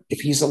 Yep.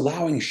 If he's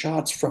allowing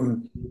shots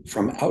from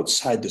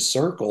outside the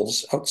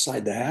circles,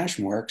 outside the hash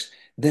marks,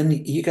 then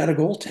you got a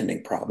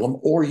goaltending problem,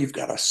 or you've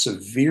got a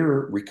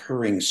severe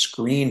recurring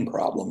screen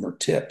problem or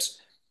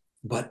tips.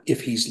 But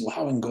if he's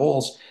allowing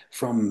goals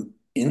from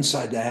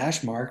inside the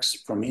hash marks,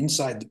 from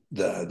inside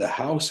the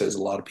house, as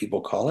a lot of people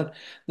call it,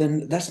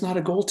 then that's not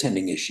a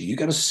goaltending issue. You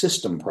got a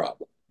system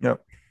problem.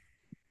 Yep.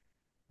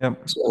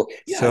 Yep. So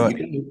yeah, So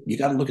you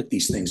got to look at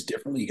these things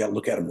differently. You got to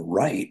look at them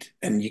right,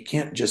 and you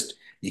can't just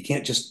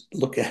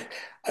look at.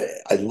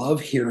 I love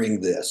hearing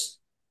this.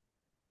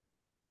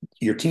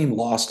 Your team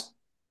lost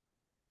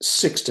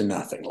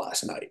 6-0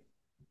 last night.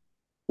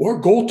 Our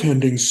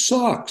goaltending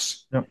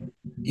sucks. yep.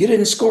 You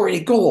didn't score any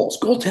goals.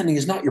 Goaltending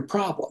is not your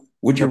problem.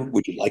 Would you Yep.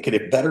 would you like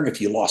it better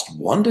if you lost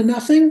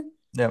 1-0?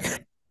 Yep.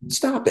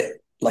 Stop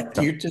it. Like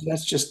Yep.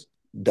 that's just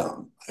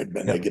dumb. I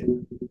Yep. get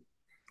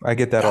I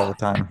get that all ah,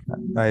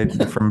 the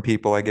time. From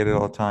people, I get it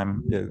all the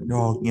time. Yeah,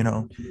 oh,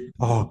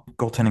 oh,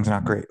 goaltending's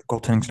not great.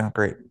 Goaltending's not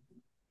great.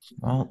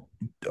 Well,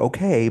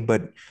 okay,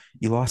 but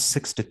you lost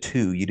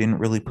 6-2. You didn't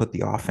really put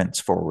the offense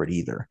forward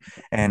either.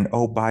 And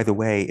oh, by the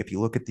way, if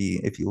you look at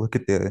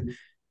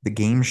the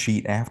game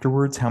sheet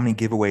afterwards, how many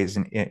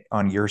giveaways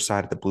on your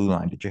side of the blue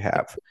line did you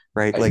have?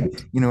 Right? I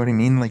Like, you know what I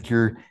mean? Like,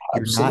 you're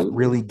not absolutely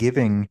really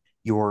giving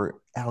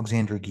your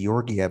Alexander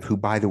Georgiev, who,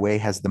 by the way,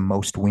 has the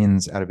most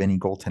wins out of any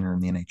goaltender in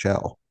the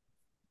NHL.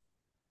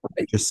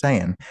 right. Just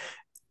saying,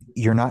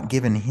 you're not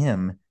giving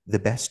him the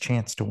best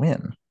chance to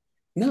win.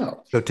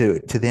 No, So to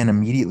then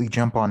immediately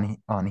jump on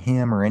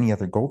him or any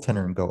other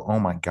goaltender and go, oh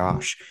my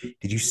gosh,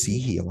 did you see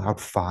he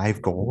allowed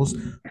 5 goals?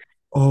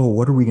 Oh,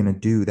 what are we gonna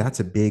do? That's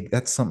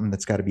something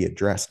that's got to be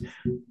addressed.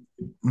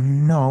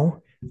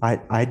 No,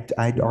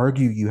 I'd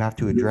argue you have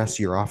to address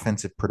your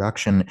offensive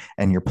production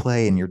and your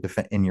play and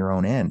your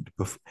own end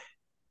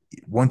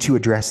once you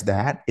address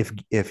that,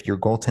 if your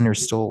goaltender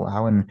is still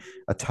allowing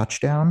a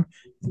touchdown,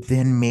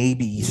 then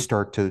maybe you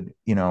start to,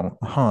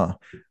 all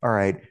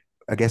right,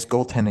 I guess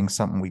goaltending's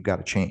something we've got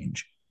to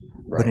change.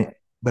 But Right. it,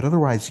 but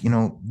otherwise,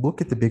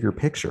 look at the bigger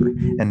picture,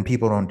 and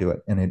people don't do it,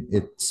 and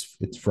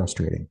it's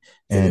frustrating,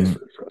 It is and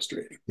very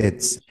frustrating.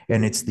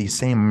 it's the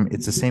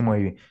same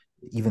way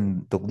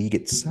even the league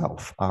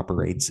itself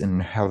operates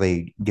and how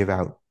they give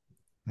out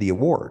the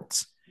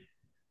awards.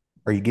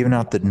 Are you giving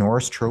out the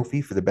Norris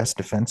Trophy for the best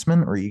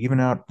defenseman, or are you giving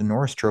out the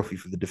Norris Trophy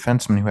for the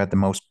defenseman who had the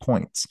most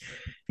points?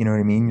 You know what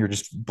I mean? You're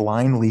just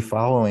blindly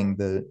following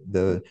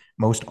the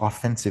most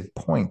offensive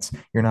points.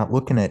 You're not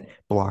looking at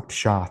blocked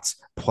shots,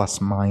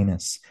 plus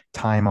minus,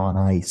 time on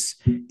ice,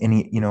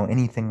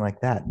 anything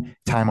like that.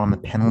 Time on the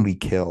penalty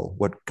kill.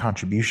 What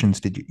contributions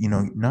did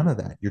none of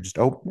that. You're just,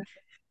 oh,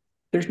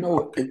 There's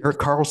no Erik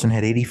Karlsson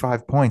had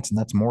 85 points, and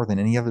that's more than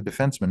any other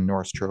defenseman in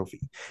Norris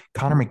Trophy.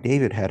 Connor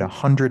McDavid had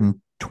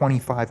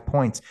 125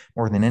 points,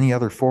 more than any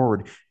other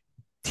forward.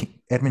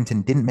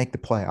 Edmonton didn't make the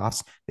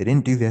playoffs. They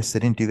didn't do this. They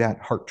didn't do that.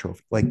 Hart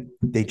Trophy. Like,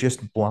 they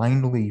just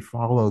blindly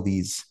follow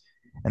these,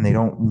 and they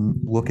don't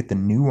look at the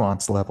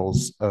nuance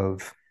levels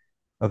of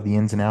the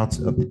ins and outs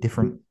of the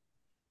different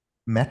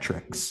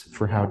metrics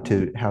for how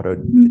to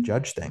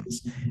judge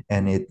things,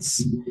 and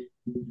it's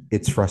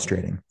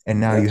frustrating. And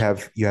now you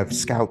that's have you have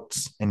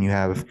scouts, and you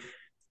have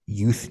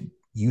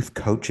youth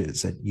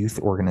coaches at youth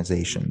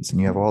organizations,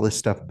 and you have all this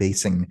stuff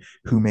basing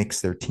who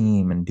makes their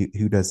team and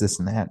who does this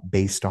and that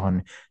based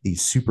on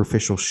these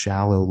superficial,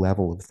 shallow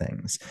level of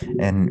things,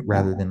 and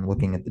rather than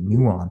looking at the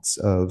nuance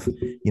of,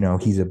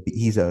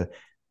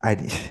 I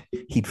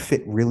he'd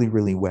fit really,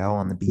 really well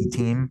on the B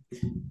team,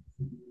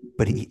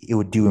 but it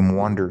would do him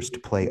wonders to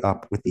play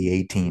up with the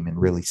A team and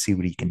really see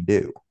what he can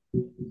do.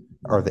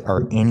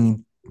 Are any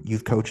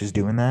youth coaches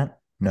doing that?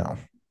 No,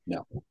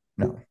 no.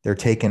 no. They're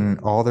taking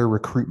all their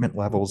recruitment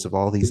levels of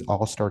all these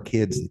all-star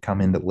kids that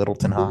come into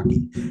Littleton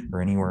hockey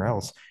or anywhere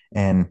else,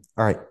 and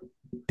all right,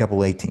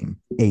 double A team,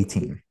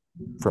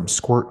 from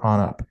squirt on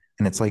up,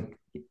 and it's like,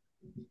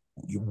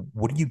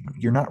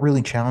 you're not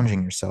really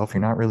challenging yourself.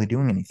 You're not really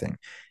doing anything.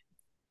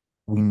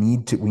 We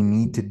need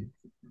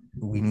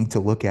to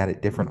look at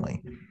it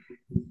differently.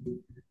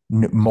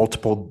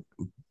 Multiple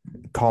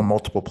Call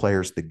multiple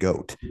players the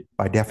GOAT.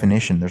 By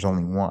definition, there's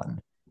only one.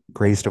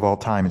 Greatest of all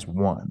time is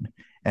one.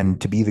 And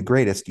to be the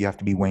greatest, you have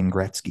to be Wayne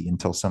Gretzky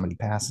until somebody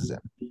passes him.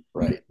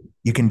 Right.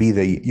 You can be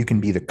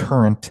the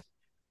current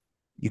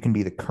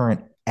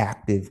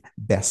active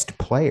best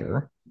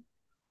player,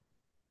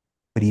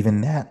 but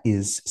even that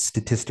is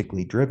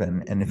statistically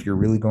driven. And if you're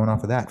really going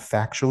off of that,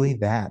 factually,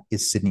 that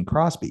is Sidney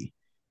Crosby.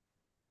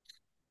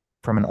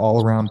 From an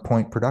all-around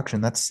point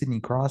production, that's Sidney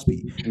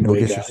Crosby. No Two-way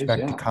guys.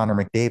 disrespect to Yeah. Connor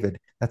McDavid,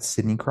 that's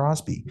Sidney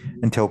Crosby.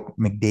 Until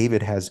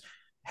McDavid has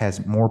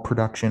more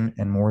production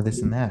and more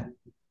this and that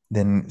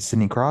than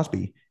Sidney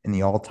Crosby in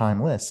the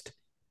all-time list,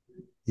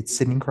 it's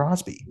Sidney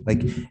Crosby.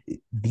 Like,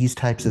 these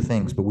types of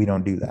things, but we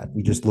don't do that.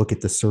 We just look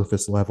at the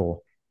surface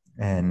level,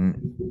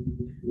 and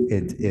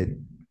it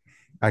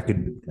I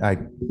could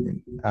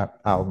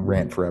I'll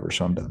rant forever,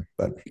 so I'm done.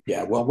 But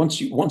Yeah. Well,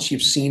 once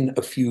you've seen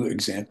a few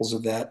examples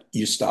of that,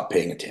 you stop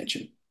paying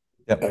attention.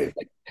 yep.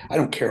 I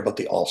don't care about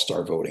the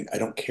all-star voting. I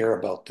don't care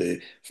about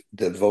the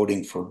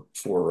voting for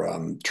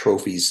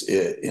trophies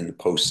in the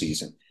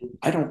postseason.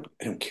 I don't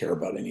care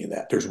about any of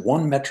that. There's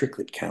one metric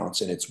that counts,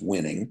 and it's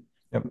winning.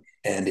 Yep.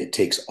 And it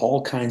takes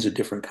all kinds of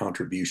different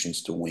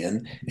contributions to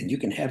win. And you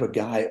can have a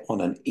guy on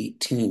an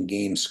 18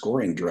 game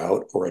scoring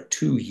drought or a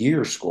 2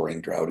 year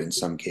scoring drought in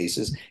some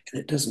cases,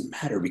 and it doesn't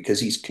matter because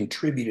he's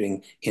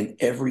contributing in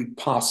every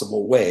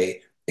possible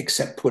way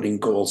except putting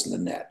goals in the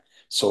net.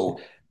 So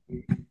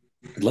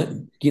let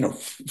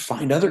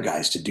find other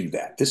guys to do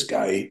that. This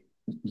guy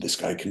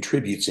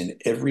contributes in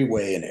every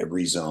way in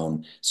every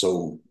zone.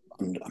 So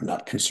I'm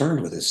not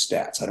concerned with his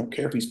stats. I don't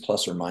care if he's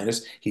plus or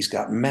minus. He's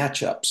got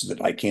matchups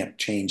that I can't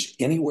change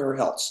anywhere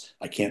else.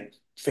 I can't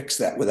fix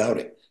that without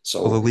it.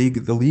 Well, the So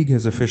league the league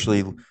has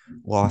officially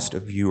lost a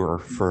viewer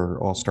for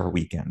All Star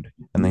Weekend,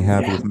 and they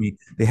have yeah, with me.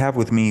 They have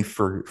with me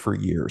for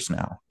years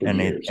now, for and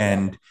it years,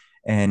 yeah.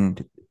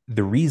 and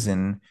the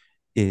reason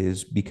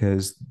is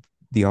because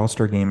the All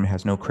Star game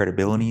has no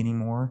credibility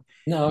anymore,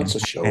 No, and it's a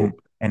and show.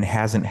 and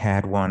hasn't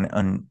had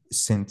one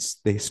since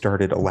they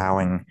started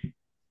allowing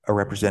a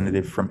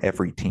representative from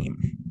every team.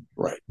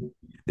 Right.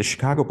 The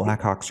Chicago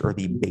Blackhawks are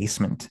the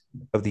basement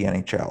of the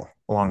NHL,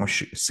 along with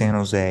San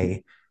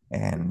Jose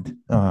and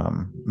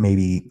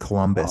maybe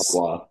Columbus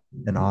Ottawa.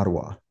 and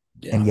Ottawa.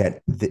 And Yeah.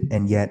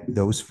 yet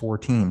those four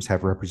teams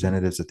have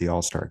representatives at the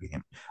All Star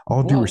game.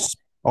 All due Well, res-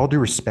 all due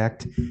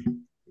respect,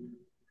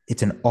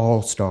 it's an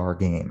All Star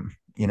game.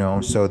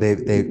 So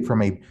they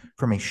from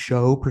a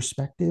show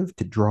perspective,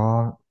 to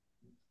draw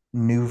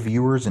new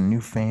viewers and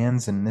new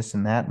fans and this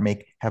and that,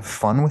 have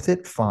fun with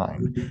it,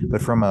 fine. But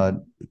from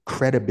a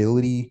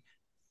credibility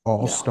no.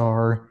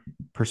 all-star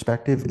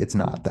perspective, it's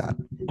not that.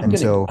 I'm And gonna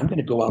so, I'm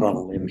gonna go out on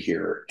a limb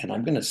here, and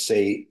I'm gonna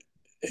say,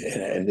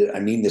 and I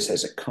mean this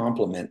as a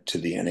compliment to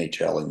the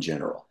NHL in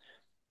general.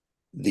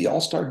 The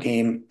All-Star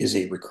game is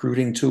a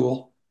recruiting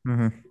tool,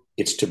 Hmm.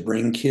 It's to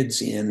bring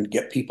kids in,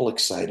 get people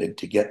excited,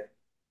 to get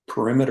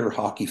perimeter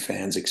hockey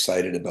fans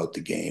excited about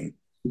the game.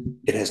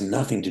 It has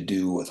nothing to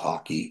do with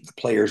hockey. The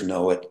players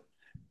know it.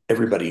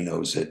 Everybody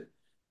knows it.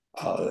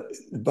 Uh,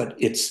 but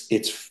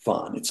it's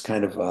fun. It's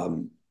kind of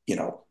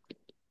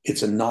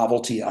it's a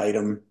novelty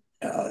item.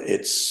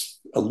 It's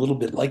a little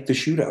bit like the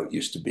shootout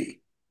used to be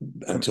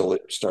Yep. until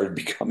it started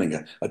becoming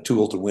a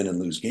tool to win and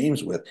lose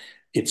games with.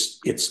 It's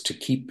to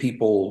keep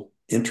people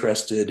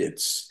interested.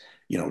 It's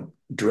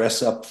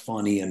dress up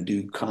funny and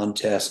do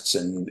contests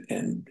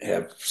and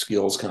have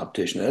skills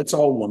competition. That's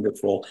all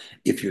wonderful.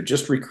 If you're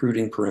just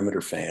recruiting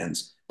perimeter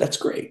fans, that's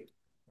great.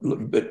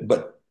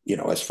 But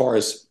as far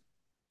as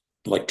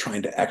like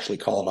trying to actually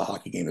call it a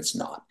hockey game, it's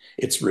not.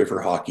 It's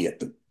river hockey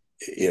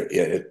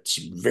it's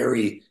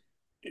very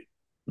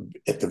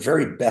at the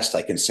very best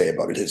I can say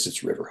about it is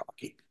it's river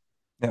hockey.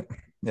 Yep.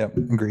 Yep.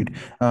 Agreed.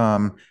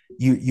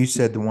 You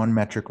said the one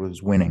metric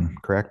was winning,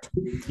 correct?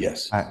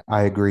 Yes.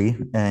 I agree.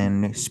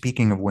 And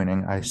speaking of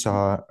winning, I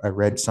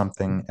read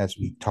something as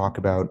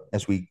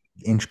we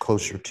inch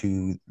closer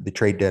to the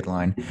trade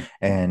deadline,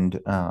 and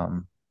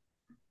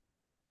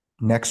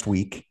next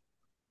week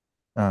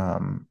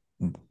um,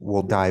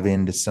 we'll dive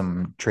into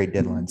some trade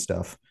deadline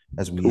stuff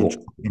as we Cool.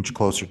 inch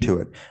closer to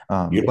it.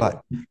 Beautiful.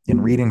 But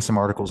in reading some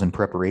articles in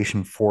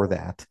preparation for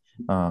that,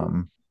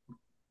 um,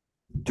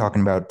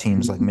 talking about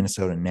teams like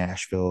Minnesota and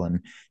Nashville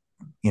and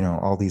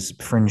all these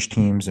fringe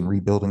teams and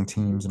rebuilding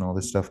teams and all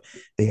this stuff,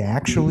 they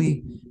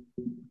actually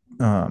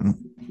um,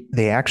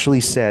 they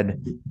actually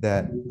said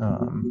that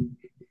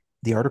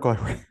the article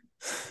I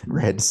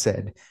read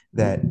said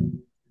that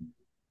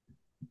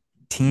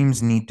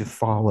teams need to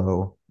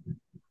follow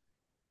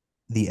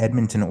the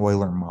Edmonton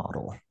Oiler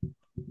model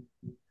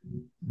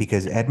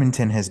because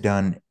Edmonton has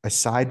done,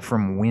 aside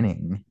from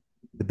winning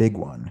the big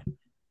one,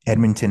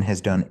 Edmonton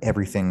has done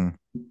everything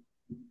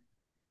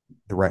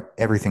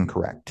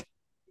correct.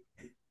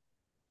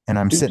 And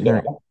I'm Do sitting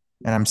there tell.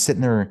 and I'm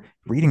sitting there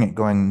reading it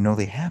going, no,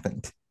 they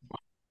haven't,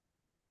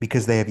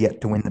 because they have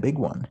yet to win the big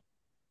one.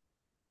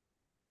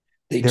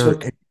 They There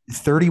took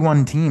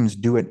 31 teams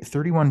do it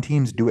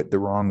the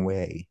wrong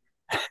way.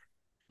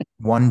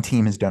 One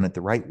team has done it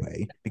the right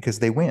way because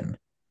they win.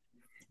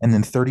 And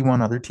then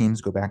 31 other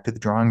teams go back to the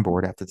drawing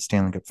board after the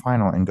Stanley Cup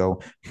final and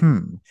go,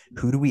 who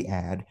do we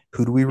add?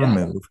 Who do we yeah,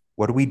 remove?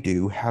 What do we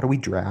do? How do we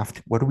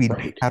draft?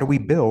 right. How do we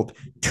build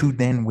to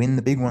then win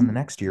the big one the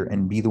next year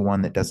and be the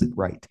one that does it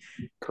right?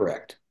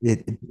 Correct.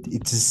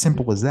 It's as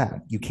simple as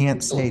that. You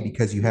can't say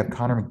because you have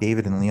Connor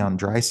McDavid and Leon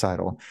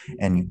Draisaitl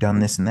and you've done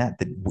this and that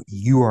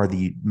you are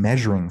the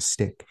measuring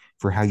stick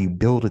for how you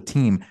build a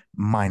team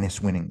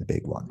minus winning the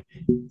big one.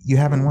 You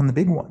haven't won the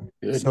big one.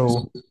 Goodness.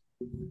 So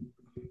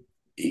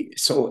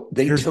So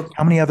they there's took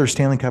how many other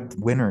Stanley Cup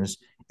winners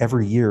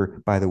every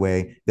year, by the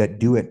way, that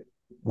do it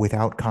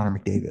without Connor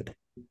McDavid?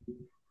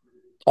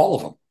 all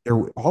of them.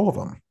 They're all of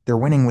them. They're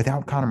winning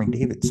without Connor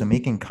McDavid. So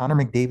making Connor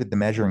McDavid the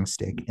measuring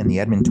stick and the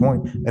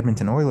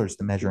Edmonton Oilers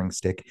the measuring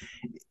stick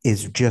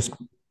is just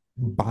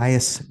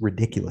bias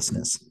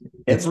ridiculousness.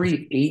 It's just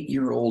Every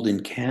 8-year-old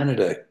in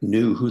Canada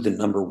knew who the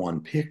number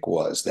one pick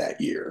was that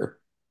year.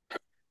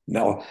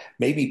 Now,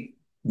 maybe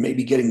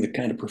getting the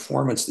kind of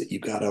performance that you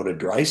got out of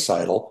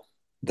Draisaitl,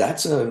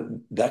 that's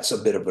a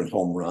bit of a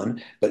home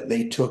run. But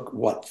they took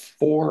what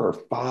 4 or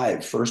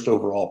 5 first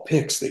overall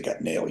picks. They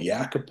got Nail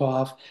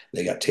Yakupov,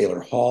 they got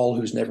Taylor Hall,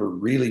 who's never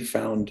really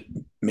found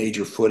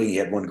major footing. He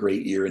had one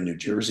great year in New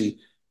Jersey.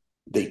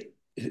 They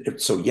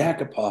so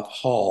Yakupov,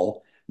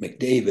 Hall,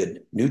 McDavid,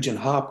 Nugent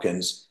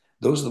Hopkins.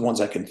 Those are the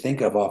ones I can think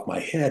of off my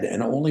head,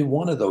 and only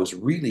one of those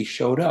really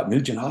showed up.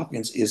 Nugent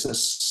Hopkins is a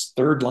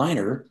third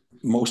liner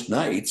most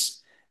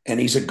nights, and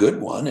he's a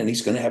good one, and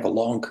he's going to have a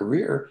long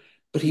career.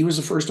 But he was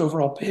the first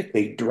overall pick.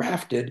 They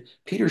drafted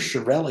Peter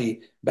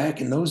Chiarelli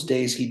back in those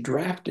days. He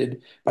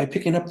drafted by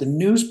picking up the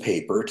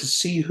newspaper to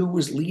see who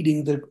was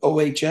leading the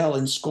OHL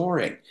in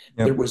scoring.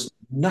 There yep, was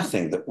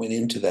nothing that went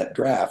into that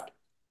draft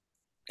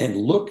and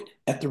look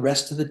at the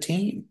rest of the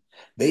team.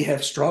 They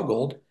have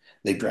struggled.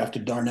 They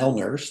drafted Darnell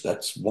Nurse.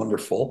 That's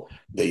wonderful.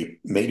 They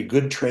made a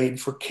good trade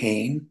for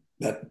Kane.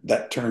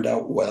 That turned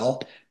out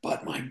well.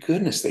 But my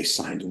goodness, they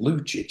signed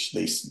Lucic.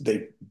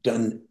 They've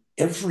done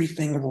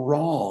everything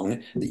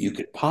wrong that you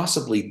could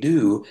possibly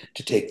do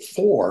to take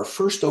 4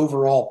 first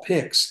overall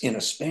picks in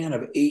a span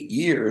of 8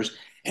 years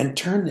and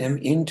turn them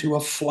into a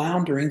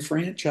floundering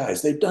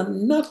franchise. They've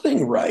done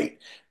nothing right.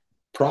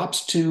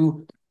 Props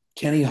to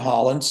Kenny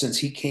Holland since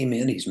he came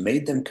in. He's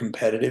made them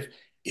competitive.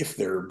 If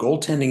their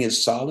goaltending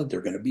is solid,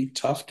 they're going to be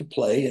tough to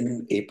play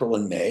in April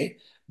and May.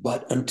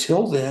 But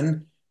until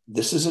then,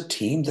 this is a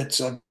team that's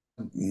a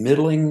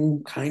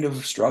middling kind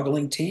of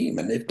struggling team,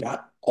 and they've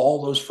got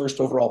all those first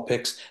overall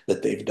picks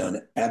that they've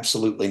done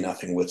absolutely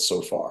nothing with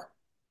so far.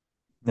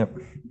 yep.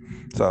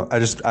 So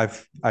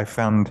I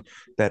found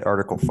that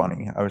article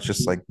funny. I was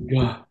just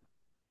Yeah.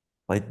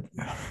 like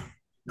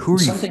who are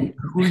you Something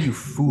who are you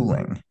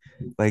fooling?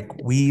 Like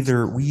we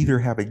either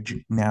have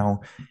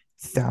now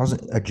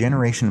a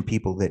generation of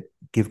people that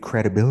give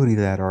credibility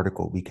to that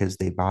article because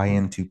they buy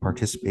into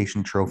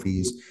participation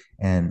trophies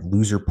and Yeah.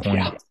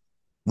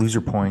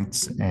 loser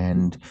points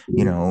and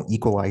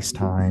equal ice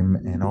time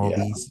and all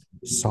Yeah. these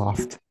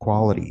soft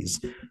qualities,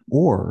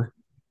 or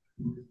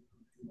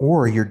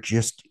or you're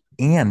just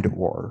and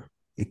or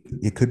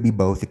it could be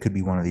both, it could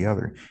be one or the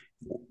other.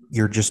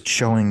 You're just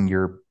showing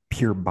your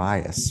pure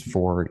bias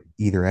for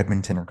either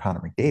Edmonton or Connor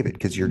McDavid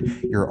because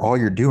you're all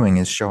you're doing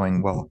is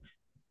showing, well,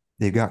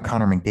 they've got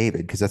Connor McDavid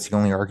because that's the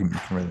only argument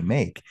you can really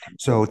make.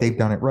 So they've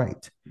done it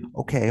right.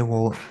 Okay,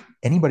 well,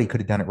 anybody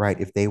could have done it right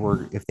if they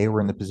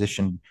were in the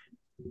position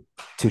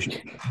to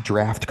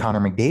draft Connor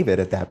McDavid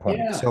at that point.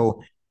 Yeah.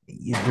 So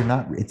you're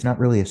not. It's not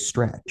really a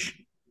stretch.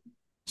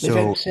 They've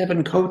So had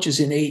 7 coaches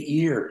in 8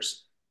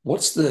 years.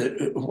 What's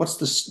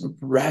the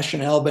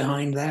rationale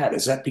behind that?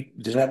 Is that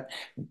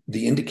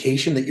the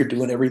indication that you're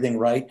doing everything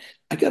right?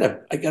 I got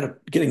a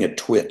getting a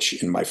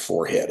twitch in my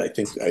forehead. I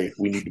think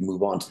we need to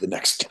move on to the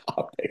next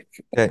topic.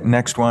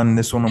 next one,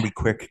 this one will be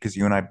quick because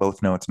you and I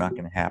both know it's not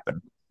going to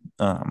happen.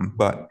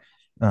 But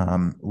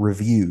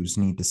reviews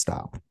need to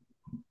stop.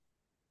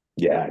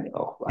 Yeah, I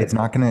know. It's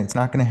not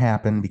gonna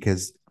happen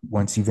because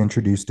once you've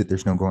introduced it,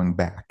 there's no going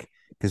back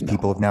because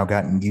people No, have now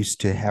gotten used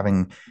to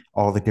having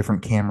all the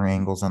different camera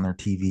angles on their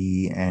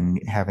TV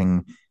and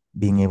having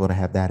being able to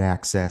have that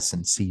access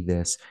and see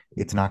this.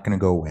 It's not going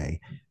to go away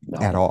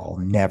at no. all.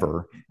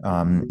 Never.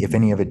 If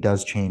any of it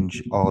does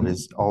change, all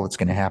that's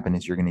going to happen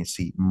is you're going to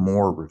see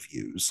more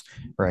reviews,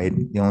 right?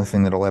 The only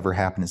thing that'll ever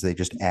happen is they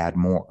just add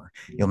more.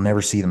 You'll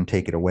never see them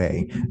take it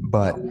away.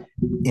 But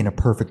in a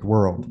perfect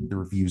world, the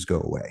reviews go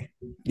away.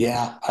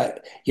 Yeah,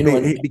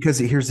 and Because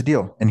here's the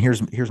deal, and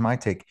here's my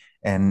take,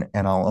 and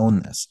I'll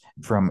own this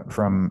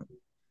from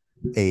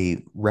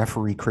a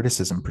referee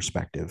criticism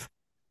perspective.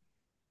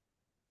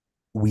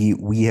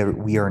 We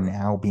are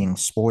now being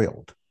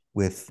spoiled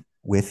with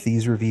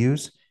these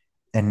reviews,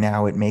 and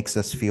now it makes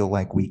us feel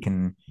like we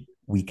can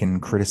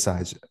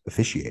criticize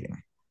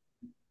officiating,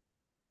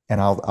 and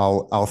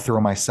I'll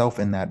throw myself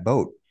in that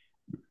boat,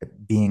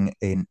 being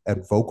a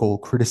vocal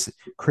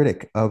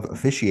critic of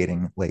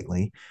officiating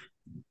lately.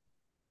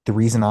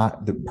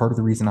 The part of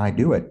the reason I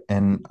do it,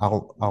 and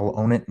I'll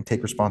own it and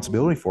take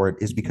responsibility for it,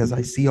 is because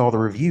I see all the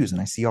reviews and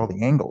I see all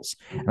the angles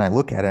and I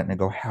look at it and I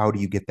go, how do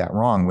you get that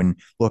wrong? When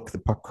look, the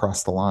puck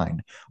crossed the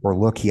line, or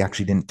look, he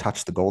actually didn't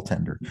touch the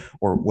goaltender,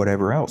 or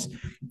whatever else.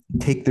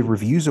 Take the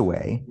reviews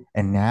away,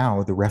 and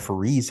now the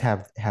referees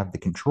have the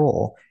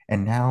control,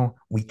 and now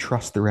we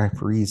trust the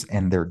referees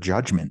and their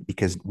judgment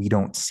because we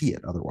don't see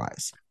it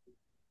otherwise.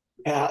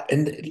 yeah,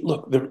 and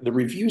look, the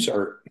reviews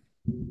are.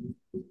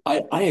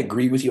 I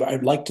agree with you.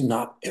 I'd like to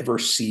not ever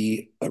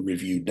see a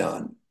review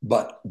done,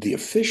 but the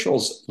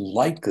officials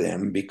like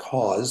them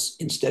because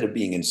instead of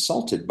being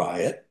insulted by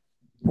it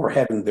or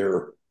having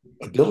their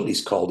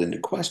abilities called into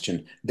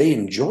question, they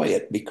enjoy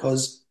it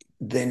because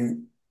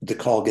then the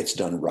call gets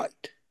done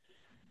right.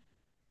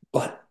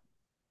 But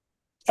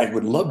I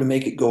would love to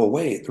make it go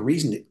away. The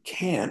reason it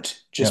can't,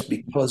 Yep. just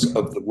because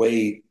of the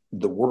way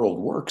the world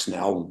works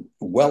now,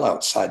 well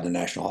outside the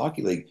National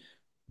Hockey League,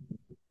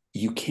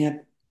 you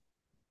can't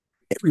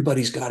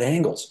everybody's got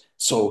angles.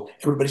 So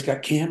everybody's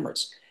got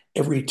cameras.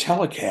 Every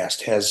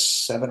telecast has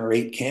 7 or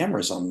 8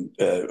 cameras on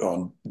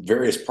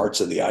various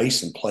parts of the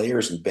ice and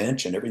players and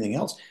bench and everything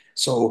else.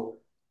 So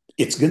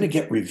it's going to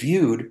get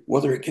reviewed,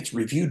 whether it gets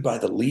reviewed by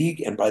the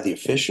league and by the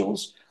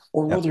officials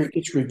or Yep. whether it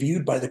gets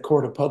reviewed by the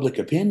court of public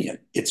opinion.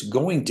 It's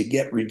going to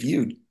get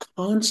reviewed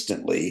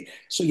constantly.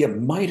 So you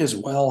might as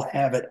well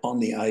have it on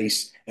the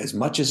ice as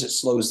much as it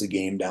slows the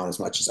game down, as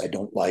much as I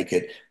don't like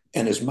it,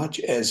 and as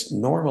much as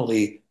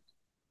normally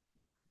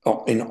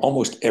in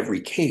almost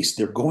every case,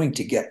 they're going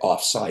to get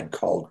offside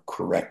called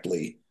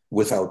correctly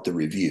without the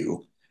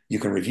review. You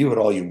can review it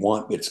all you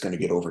want, but it's going to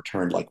get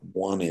overturned like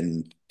 1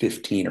 in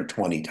 15 or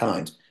 20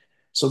 times.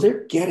 So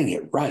they're getting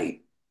it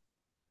right.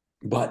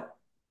 But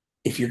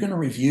if you're going to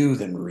review,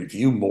 then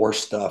review more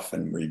stuff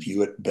and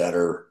review it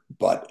better.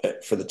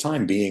 But for the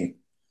time being,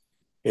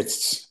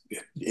 it's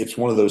it's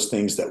one of those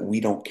things that we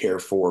don't care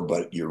for.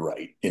 But you're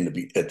right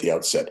at the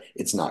outset,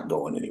 it's not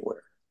going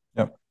anywhere.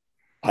 Yep.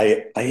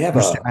 I have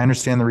a I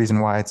understand the reason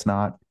why it's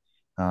not.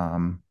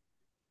 Um,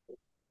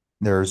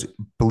 there's,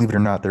 believe it or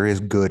not, there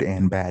is good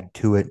and bad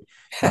to it.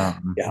 yeah.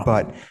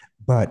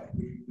 But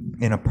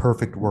in a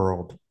perfect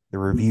world, the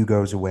review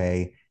goes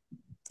away.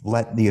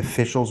 Let the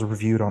officials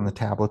review it on the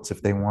tablets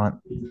if they want,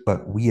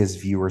 but we as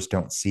viewers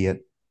don't see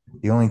it.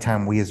 The only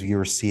time we as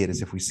viewers see it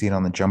is if we see it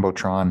on the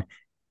jumbotron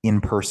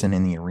in person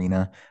in the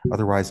arena.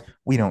 Otherwise,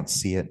 we don't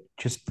see it.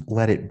 Just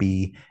let it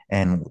be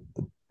and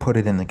put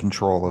it in the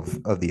control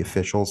of the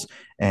officials.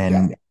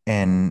 Yeah.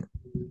 And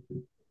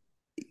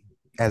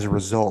as a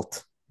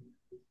result,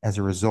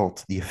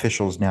 the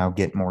officials now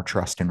get more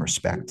trust and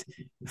respect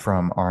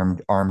from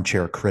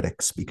armchair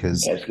critics As they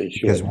because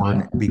should. we're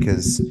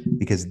Yeah.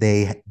 because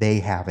they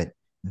have it,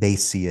 they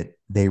see it,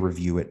 they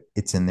review it,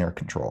 it's in their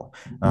control.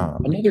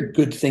 Another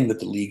good thing that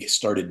the league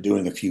started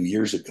doing a few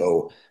years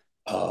ago,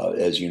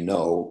 as you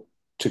know,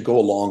 to go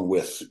along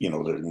with, the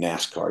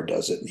NASCAR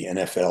does it, and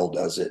the NFL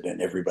does it,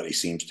 and everybody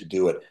seems to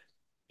do it.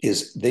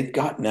 is they've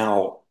got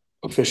now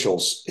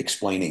officials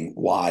explaining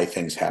why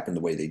things happened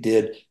the way they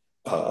did,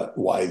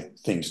 why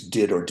things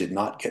did or did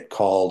not get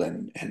called,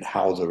 and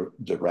how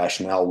the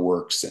rationale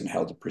works and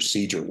how the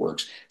procedure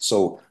works.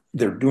 So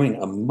they're doing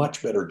a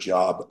much better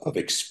job of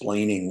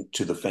explaining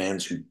to the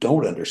fans who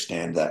don't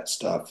understand that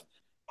stuff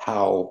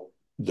how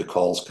the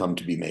calls come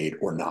to be made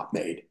or not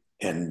made.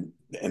 And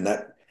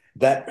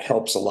that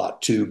helps a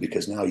lot too,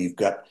 because now you've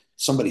got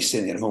somebody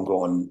sitting at home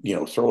going,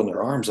 throwing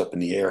their arms up in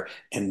the air,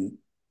 and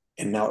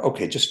now,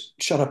 okay, just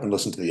shut up and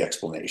listen to the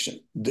explanation.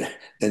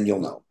 Then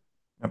you'll know.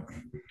 Yep.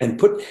 And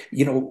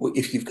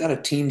if you've got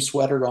a team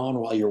sweater on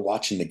while you're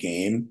watching the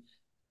game,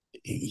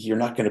 you're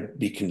not going to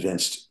be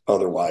convinced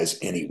otherwise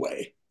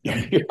anyway.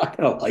 Yep. You're not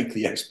going to like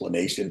the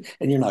explanation,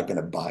 and you're not going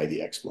to buy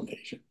the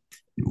explanation.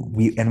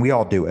 We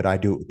all do it. I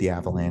do it with the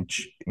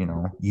Avalanche.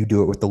 You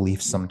do it with the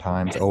Leafs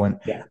sometimes. Owen,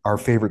 Yeah. our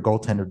favorite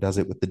goaltender, does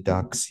it with the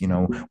Ducks.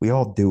 We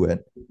all do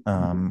it.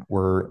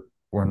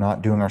 We're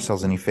not doing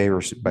ourselves any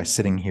favors by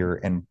sitting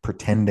here and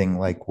pretending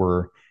like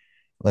we're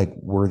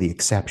the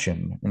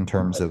exception in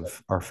terms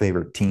of our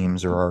favorite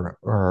teams or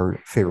our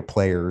favorite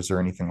players or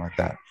anything like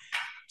that.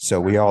 So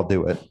we all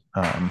do it.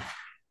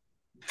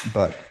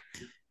 But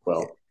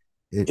Well,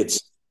 it,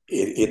 it's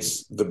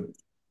it's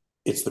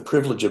the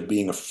privilege of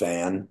being a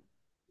fan,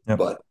 yep.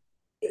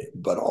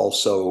 but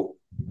also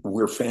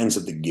we're fans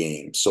of the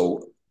game.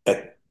 So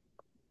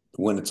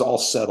when it's all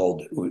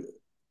settled,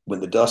 when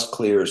the dust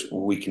clears,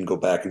 we can go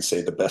back and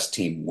say the best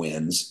team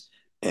wins.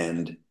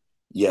 And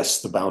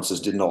yes, the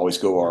bounces didn't always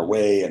go our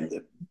way, and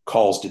the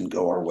calls didn't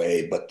go our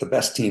way, but the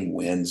best team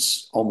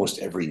wins almost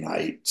every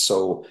night.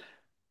 So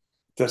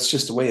that's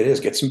just the way it is.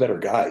 Get some better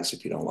guys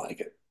if you don't like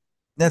it.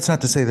 That's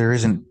not to say there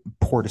isn't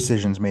poor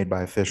decisions made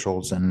by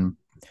officials and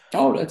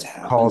Oh, that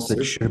calls happens.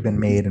 that should have been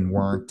made and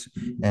weren't,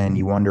 and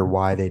you wonder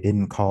why they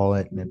didn't call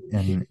it.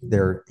 And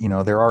there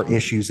are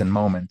issues and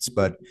moments,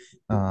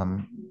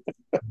 um,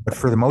 but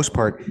for the most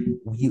part,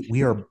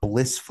 we are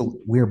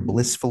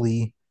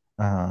blissfully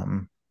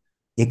um,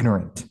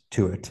 ignorant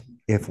to it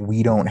if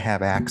we don't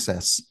have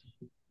access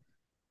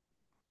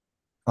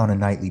on a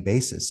nightly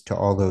basis to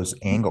all those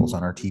angles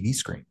on our TV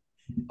screen.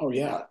 Oh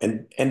yeah,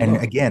 and And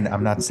look, again,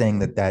 I'm not saying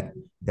that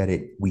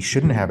it we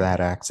shouldn't have that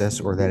access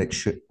or that it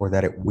should or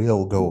that it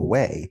will go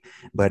away,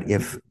 but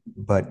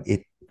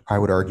it I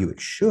would argue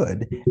it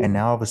should. And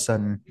now all of a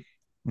sudden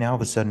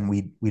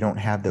we don't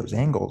have those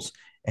angles,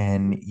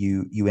 and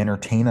you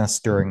entertain us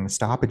during the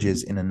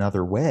stoppages in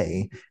another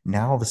way.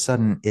 Now all of a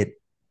sudden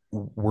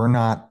we're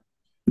not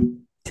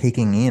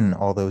taking in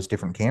all those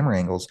different camera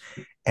angles,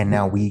 and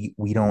now we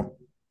don't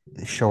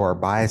show our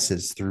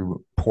biases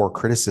through poor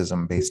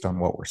criticism based on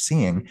what we're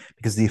seeing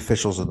because the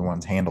officials are the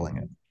ones handling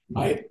it.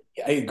 I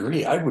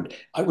agree. I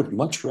would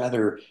much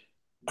rather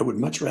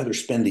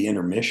spend the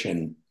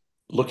intermission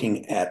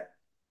looking at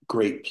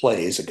great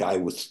plays. A guy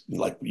with,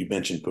 like you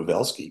mentioned,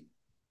 Pavelski.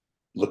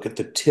 Look at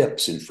the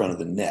tips in front of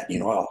the net. You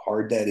know how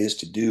hard that is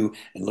to do,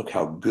 and look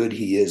how good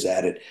he is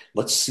at it.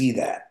 Let's see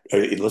that.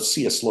 Let's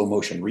see a slow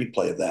motion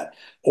replay of that.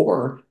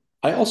 Or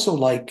I also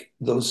like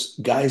those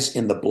guys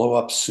in the blow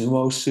up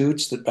sumo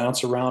suits that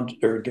bounce around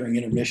during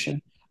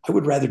intermission. I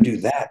would rather do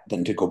that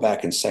than to go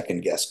back and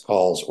second guess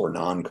calls or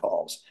non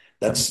calls.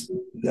 That's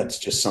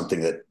just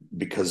something that,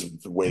 because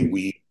of the way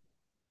we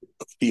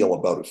feel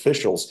about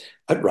officials,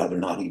 I'd rather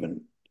not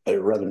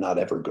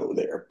ever go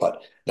there.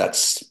 But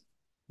that's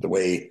the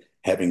way,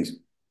 having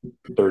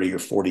 30 or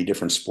 40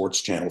 different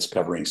sports channels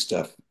covering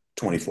stuff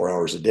 24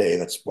 hours a day,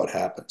 that's what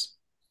happens.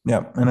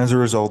 Yeah, and as a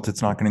result,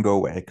 it's not going to go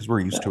away because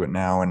we're used Yeah. to it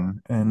now,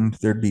 and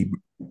there'd be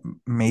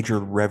major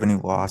revenue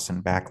loss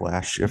and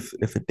backlash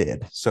if it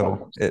did.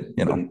 So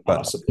Couldn't but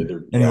possibly.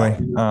 There, yeah. anyway,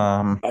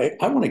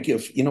 I want to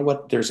give, you know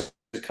what, there's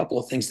a couple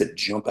of things that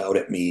jump out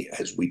at me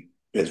as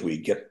we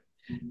get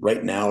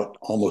right now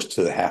almost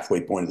to the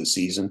halfway point of the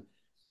season.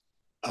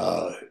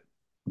 Uh,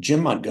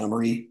 Jim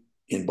Montgomery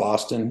in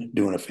Boston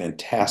doing a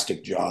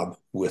fantastic job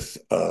with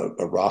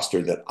a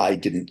roster that I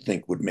didn't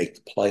think would make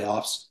the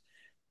playoffs.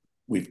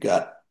 We've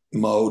got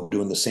Mo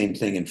doing the same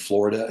thing in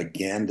Florida.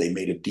 Again, they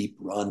made a deep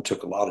run,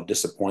 took a lot of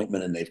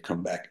disappointment, and they've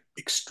come back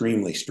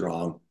extremely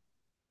strong.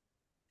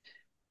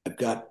 I've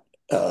got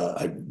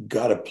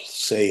to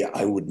say,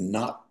 I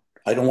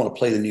don't want to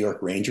play the New York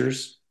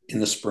Rangers in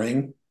the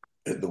spring.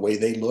 The way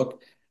they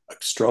look, a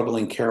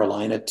struggling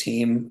Carolina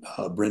team.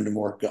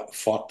 Brindamore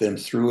fought them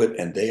through it,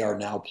 and they are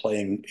now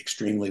playing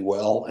extremely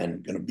well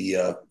and going to be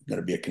a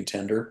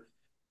contender.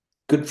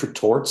 Good for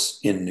Torts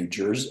in New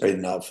Jersey,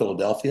 in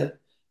Philadelphia.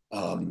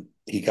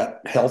 He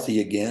got healthy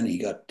again. He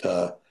got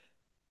a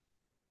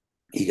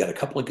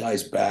couple of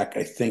guys back.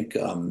 I think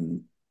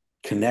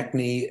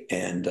Konechny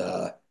and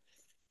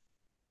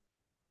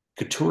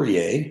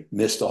Couturier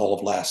missed all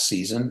of last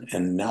season,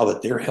 and now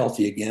that they're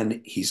healthy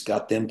again, he's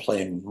got them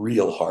playing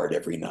real hard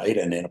every night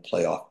and in a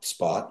playoff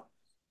spot.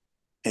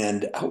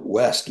 And out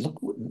west,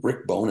 look what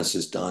Rick Bowness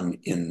has done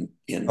oh,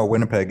 in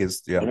Winnipeg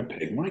is, yeah.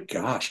 Winnipeg. My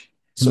gosh!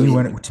 To So me, you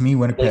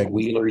Winnipeg. Blake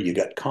Wheeler, you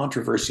got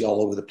controversy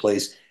all over the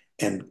place,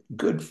 and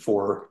good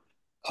for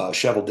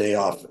Shovel Day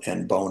off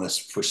and bonus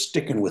for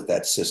sticking with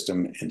that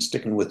system and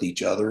sticking with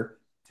each other.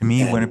 To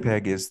me, And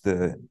Winnipeg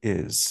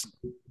is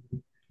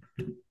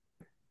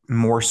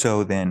more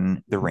so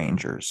than the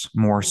Rangers,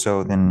 more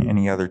so than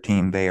any other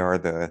team. They are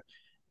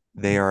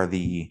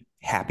the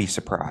happy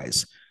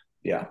surprise.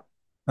 yeah,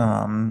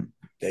 Um,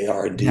 they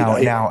are indeed.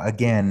 now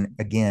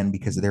again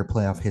because of their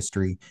playoff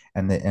history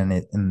and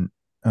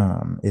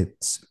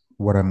it's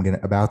what I'm gonna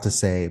about to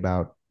say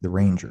about the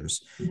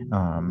Rangers.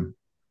 Um,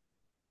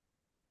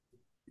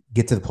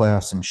 get to the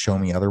playoffs and show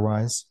me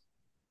otherwise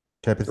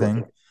type of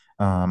thing.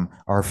 Okay.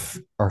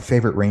 Our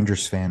favorite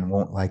Rangers fan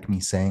won't like me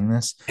saying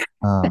this,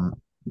 um,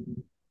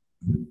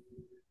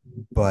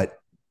 but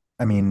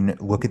I mean,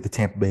 look at the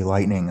Tampa Bay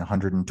Lightning,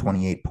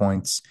 128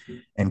 points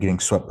and getting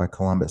swept by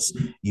Columbus.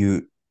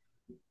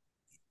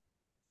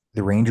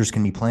 The Rangers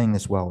can be playing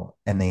this well,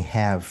 and they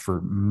have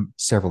for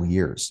several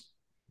years.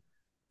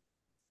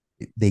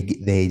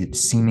 They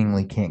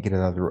seemingly can't get it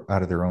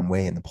out of their own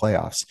way in the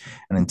playoffs,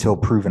 and until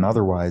proven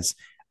otherwise,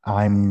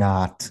 I'm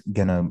not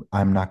gonna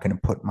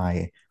put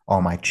my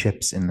all my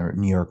chips in the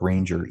New York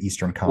Ranger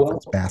Eastern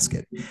Conference Well,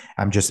 basket.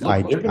 I'm just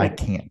look, they're I gonna.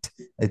 can't.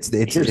 It's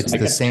Here's it's I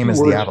the got same two as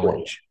the words for you,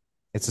 Avalanche.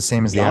 It's the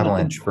same as the Jonathan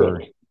Avalanche for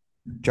Quick.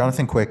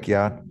 Jonathan Quick.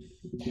 Yeah,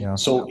 yeah,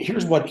 So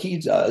here's what he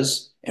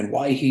does and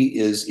why he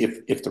is.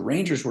 If the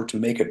Rangers were to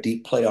make a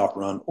deep playoff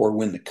run or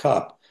win the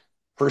cup,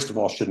 first of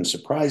all, shouldn't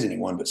surprise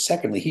anyone. But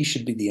secondly, he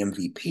should be the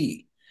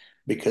MVP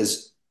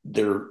because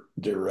their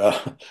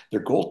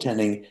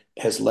goaltending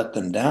has let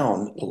them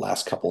down the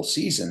last couple of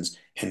seasons,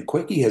 and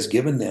Quickie has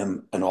given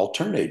them an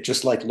alternative,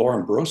 just like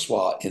Lauren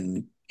Brossoit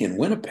in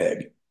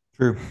Winnipeg.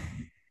 true.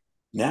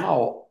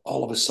 Now,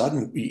 all of a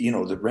sudden,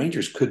 the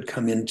Rangers could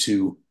come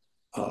into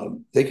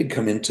they could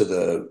come into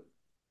the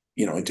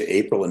into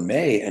April and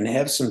May and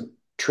have some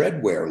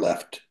tread wear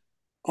left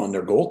on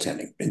their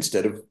goaltending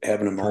instead of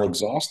having them all True.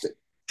 exhausted.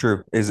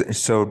 True. Is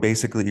so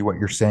basically what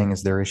you're saying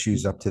is their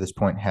issues up to this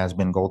point has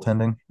been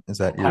goaltending.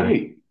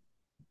 I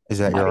Is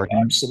that your I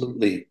argument?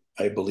 absolutely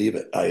I believe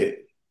it. I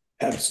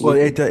Well,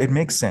 absolutely it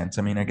makes sense.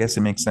 I mean, I guess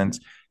it makes sense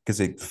because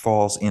it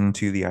falls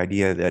into the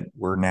idea that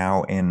we're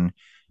now in.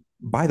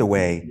 By the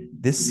way,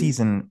 this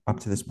season up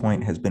to this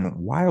point has been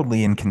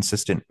wildly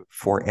inconsistent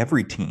for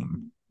every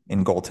team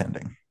in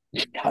goaltending.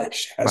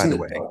 gosh, By hasn't the it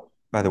way,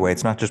 though?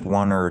 it's not just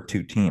one or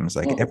two teams.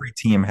 Like No. every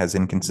team has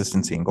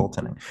inconsistency in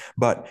goaltending.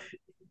 But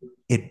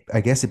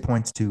I guess it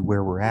points to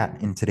where we're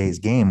at in today's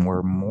game,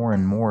 where more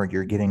and more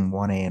you're getting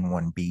 1A and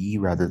 1B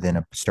rather than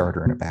a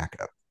starter and a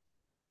backup.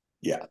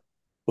 Yeah.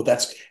 Well,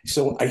 that's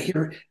so I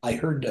heard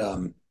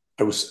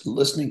I was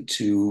listening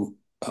to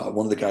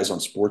one of the guys on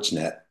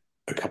Sportsnet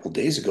a couple of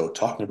days ago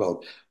talking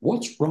about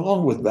what's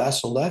wrong with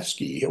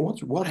Vasilevsky.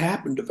 What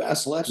happened to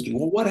Vasilevsky?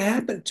 Well, what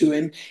happened to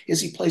him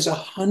is he plays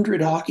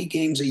 100 hockey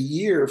games a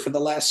year for the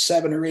last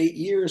 7 or 8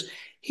 years.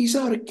 He's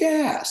out of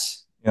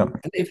gas. Yep.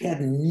 And they've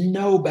had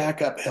no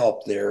backup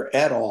help there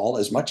at all.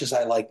 As much as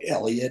I like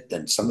Elliott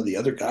and some of the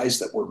other guys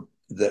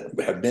that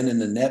have been in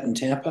the net in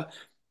Tampa,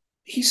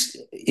 he's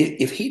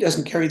if he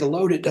doesn't carry the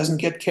load, it doesn't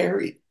get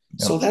carried.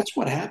 So Yep. that's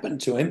what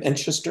happened to him. And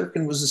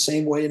Shesterkin was the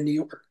same way in New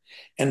York.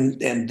 And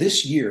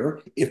this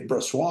year, if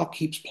Brossoit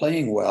keeps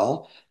playing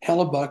well,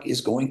 Hellebuck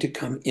is going to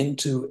come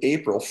into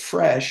April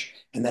fresh,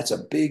 and that's a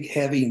big,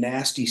 heavy,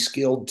 nasty,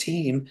 skilled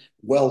team,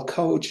 well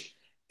coached,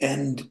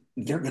 and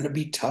they're going to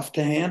be tough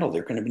to handle.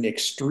 They're going to be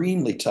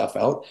extremely tough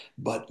out,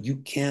 but you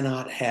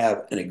cannot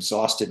have an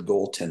exhausted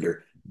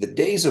goaltender. The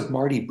days of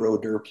Marty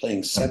Brodeur playing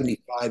Yep.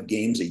 75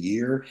 games a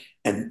year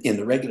and in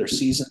the regular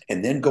season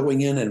and then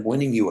going in and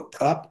winning you a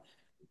cup,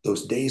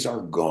 those days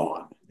are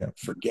gone. Yep.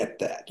 Forget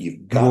that. You've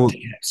And got to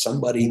have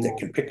somebody that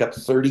can pick up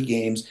 30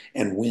 games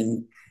and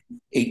win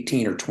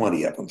 18 or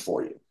 20 of them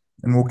for you.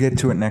 we'll get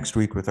to it next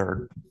week with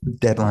our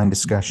deadline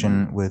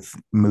discussion with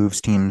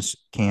moves teams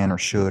can or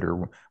should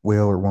or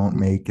will or won't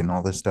make and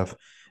all this stuff.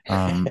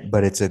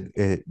 But it's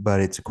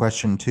a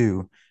question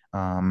too,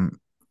 um,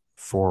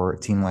 for a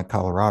team like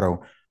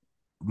Colorado,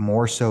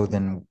 more so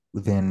than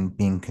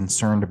being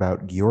concerned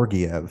about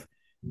Georgiev.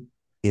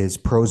 Is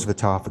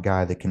Prosvetov a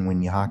guy that can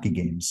win you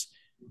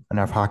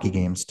enough hockey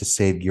games to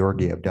save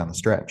Georgiev down the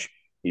stretch?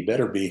 He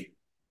better be,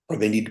 or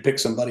they need to pick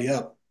somebody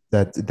up.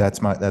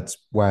 That's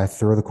why I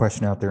throw the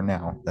question out there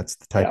now. Yeah. It's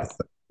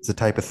the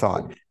type of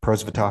thought.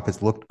 Prosvetov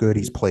has looked good.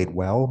 He's played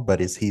well, but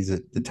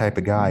the type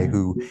of guy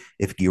who,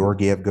 if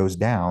Georgiev goes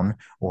down,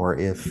 or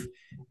if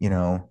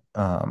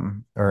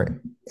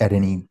or at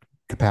any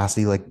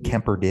capacity like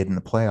Kemper did in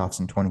the playoffs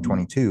in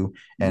 2022,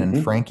 and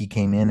Mm-hmm. Frankie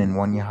came in and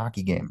won you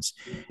hockey games.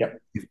 Yep.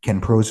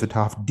 Can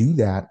Prosvetov do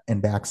that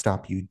and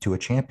backstop you to a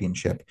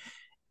championship?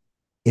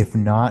 If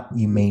not,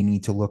 you may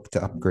need to look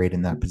to upgrade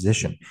in that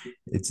position.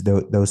 It's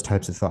those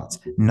types of thoughts.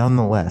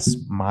 Nonetheless,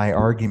 my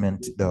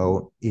argument,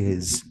 though,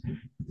 is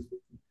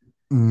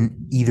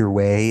either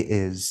way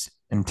is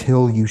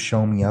until you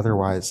show me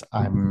otherwise,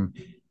 I'm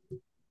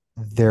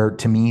there.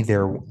 To me,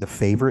 they're the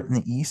favorite in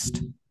the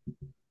East,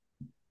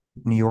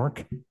 New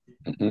York,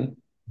 Mm-hmm.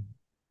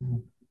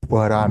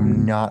 but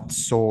I'm not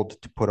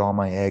sold to put all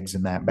my eggs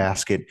in that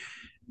basket,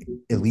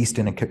 at least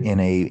in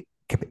a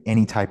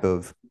any type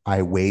of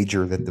I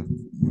wager that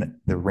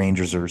the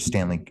Rangers are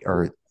Stanley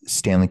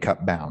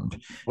Cup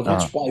bound. Well, Uh,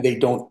 that's why they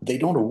don't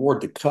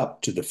award the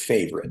cup to the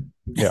favorite.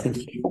 yeah.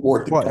 They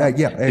award the Well, cup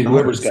yeah, to and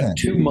whoever's got 100%,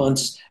 2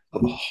 months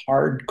of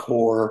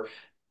hardcore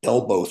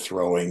elbow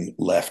throwing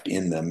left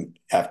in them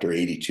after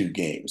 82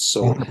 games.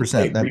 So I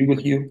 100%. agree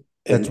with you.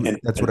 And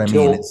That's what I mean.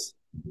 until Is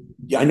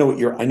yeah, I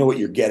know what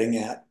you're getting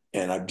at,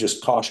 and I'm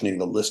just cautioning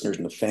the listeners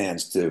and the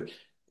fans to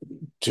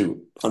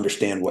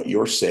understand what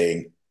you're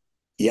saying.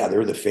 Yeah,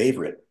 they're the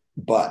favorite,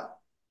 but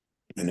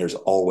and there's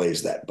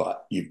always that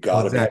but. You've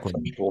well, got to have exactly.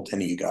 fresh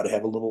goaltending. You got to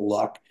have a little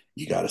luck.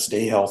 You got to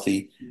stay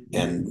healthy.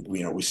 And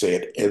we say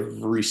it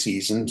every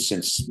season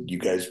since you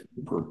guys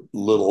were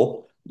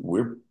little.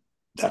 We're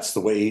that's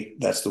the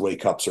way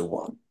cups are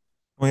won.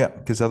 Well, yeah,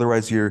 because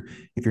otherwise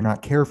if you're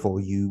not careful,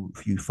 you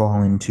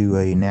fall into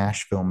a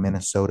Nashville,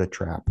 Minnesota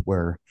trap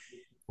where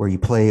you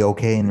play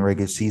okay in the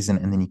regular season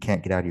and then you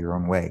can't get out of your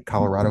own way.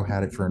 Colorado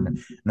had it for a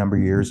number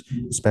of years,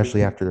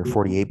 especially after their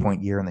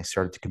 48-point year and they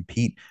started to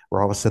compete,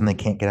 where all of a sudden they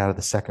can't get out of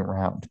the second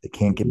round. They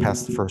can't get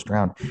past the first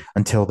round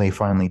until they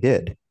finally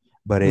did.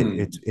 But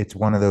it's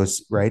one of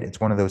those, right? It's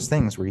one of those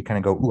things where you kind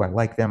of go, "Ooh, I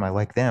like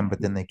them," but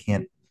then they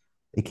can't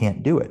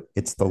do it.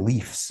 It's the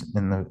Leafs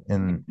in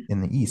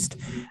the East.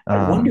 I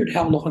Um, wondered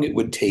how long it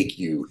would take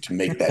you to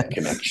make that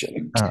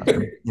connection.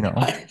 you know,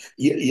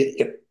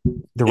 It,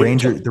 the it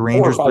Ranger took the 4 or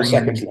Rangers 5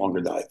 seconds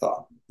longer than I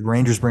thought.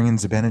 bring in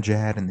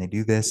Zibanejad and they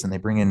do this and they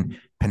bring in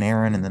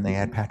Panarin and then they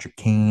add Patrick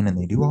Kane and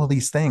they do all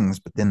these things,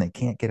 but then they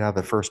can't get out of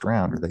the first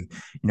round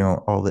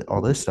or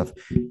all this stuff.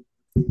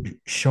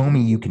 Show me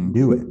you can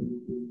do it.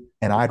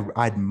 And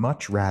I'd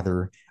much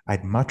rather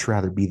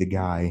be the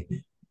guy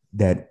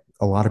that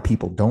a lot of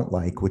people don't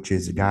like, which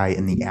is a guy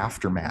in the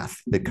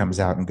aftermath that comes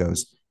out and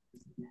goes,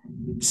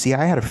 "See,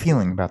 I had a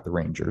feeling about the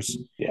Rangers,"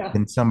 Yeah.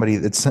 than somebody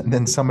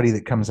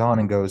that comes on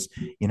and goes,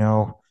 you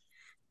know,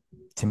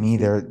 to me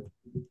they're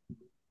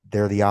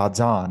the odds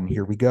on.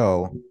 Here we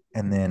go.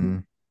 And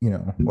then,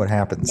 what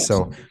happens. Yes.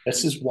 So,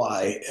 This is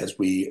why, as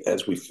we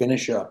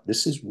finish up,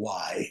 this is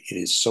why it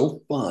is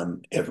so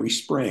fun every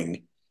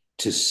spring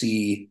to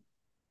see,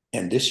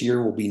 and this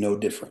year will be no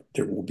different.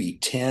 There will be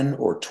 10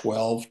 or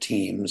 12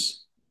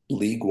 teams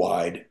league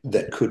wide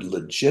that could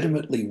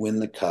legitimately win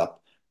the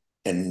cup,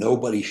 and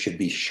nobody should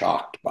be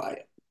shocked by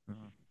it.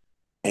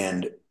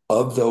 And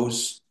of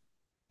those,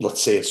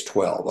 let's say it's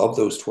 12, of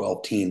those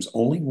 12 teams,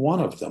 only one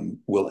of them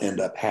will end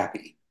up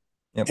happy.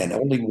 yep, And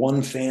only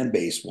one fan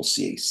base will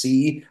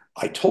see,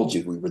 I told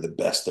you we were the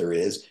best there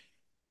is.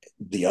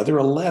 The other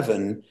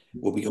 11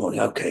 will be going,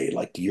 okay,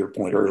 like to your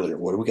point earlier,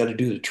 what do we got to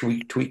do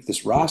to tweak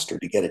this roster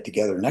to get it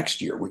together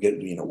next year?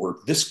 We're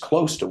this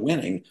close to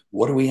winning.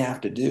 What do we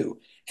have to do?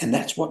 And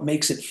that's what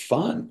makes it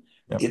fun.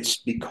 yep, It's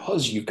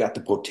because you've got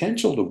the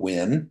potential to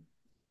win.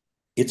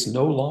 It's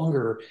no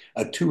longer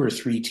a 2 or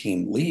 3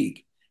 team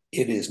league.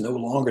 It is no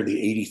longer the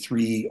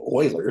 83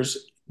 Oilers.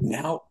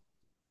 Now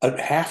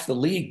half the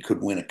league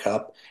could win a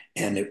cup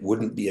and it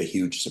wouldn't be a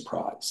huge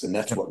surprise. And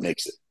that's yep. what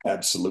makes it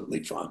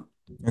absolutely fun.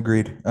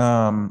 Agreed.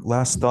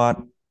 Last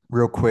thought,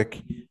 real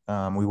quick. We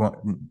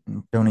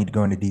don't need to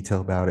go into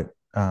detail about it.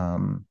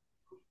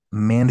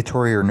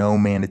 Mandatory or no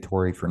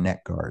mandatory for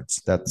net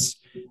guards.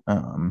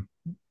 Um,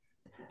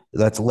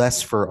 that's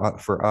less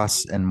for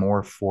us and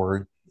more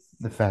for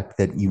the fact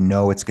that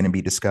it's going to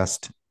be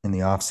discussed in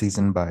the off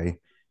season by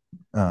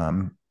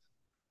um,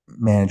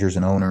 managers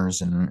and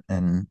owners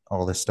and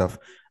all this stuff,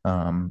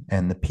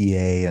 and the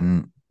PA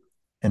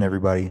and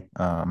everybody.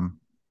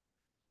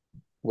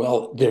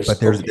 Well, But there's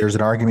there's okay. there's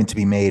an argument to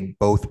be made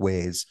both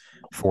ways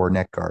for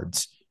net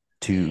guards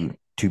to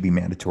be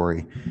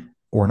mandatory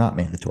or not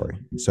mandatory.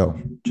 So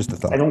just a I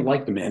thought. don't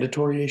like the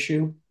mandatory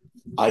issue.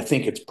 I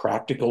think it's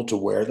practical to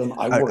wear them.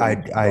 I I wore a I,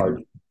 neck I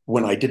guard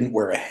when I didn't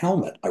wear a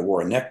helmet. I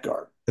wore a neck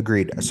guard.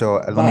 agreed. So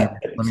let me But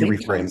at the let me same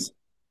time, rephrase.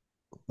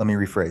 Let me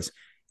rephrase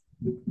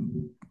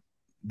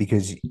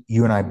because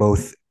you and I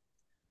both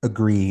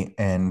agree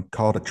and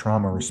called a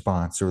trauma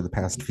response over the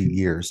past few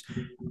years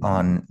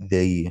on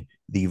the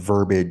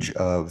verbiage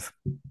of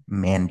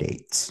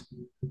mandates.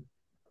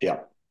 yeah.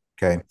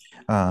 Okay.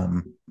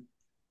 Um,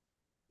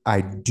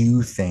 I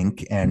do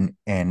think, and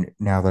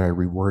now that I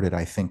reword it,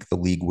 I think the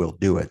league will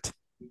do it.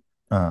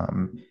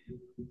 Um,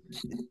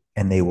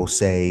 and they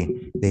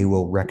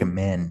will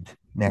recommend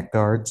neck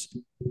guards,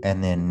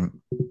 and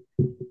then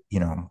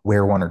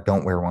wear one or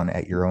don't wear one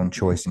at your own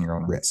choice and your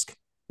own risk.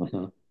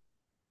 Mhm.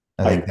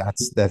 I think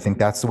I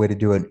that's the way to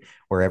do it,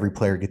 where every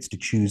player gets to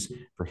choose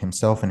for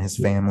himself and his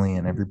family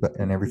and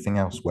everything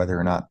else whether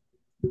or not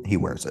he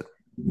wears it.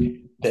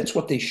 That's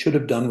what they should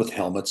have done with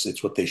helmets.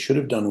 It's what they should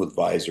have done with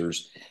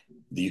visors.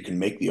 You can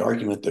make the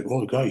argument that,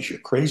 well, guys, you're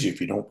crazy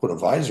if you don't put a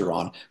visor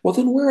on. Well,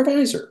 then wear a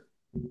visor.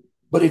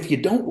 But if you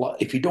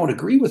don't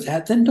agree with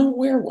that, then don't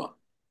wear one.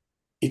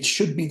 It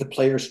should be the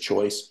player's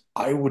choice.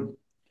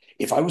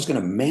 If I was going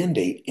to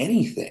mandate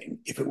anything,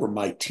 if it were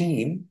my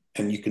team,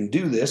 and you can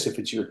do this if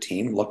it's your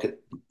team, look at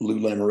Lou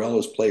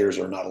Lamoriello's players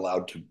are not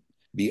allowed to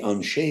be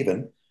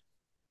unshaven.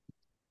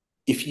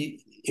 If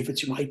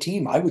it's my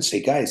team, I would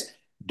say, guys,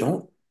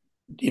 don't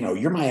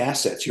you're my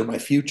assets, you're my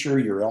future,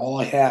 you're all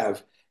I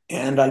have,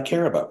 and I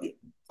care about you.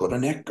 Put a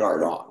neck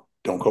guard on.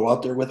 Don't go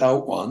out there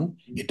without one.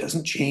 It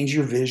doesn't change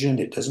your vision.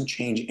 It doesn't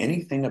change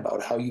anything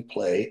about how you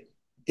play.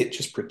 It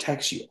just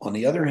protects you. On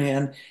the other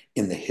hand,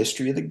 in the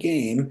history of the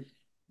game,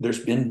 there's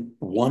been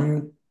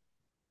one,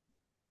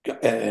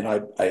 and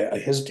I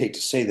hesitate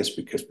to say this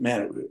because,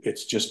 man,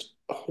 it's just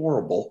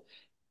horrible.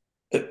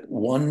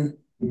 One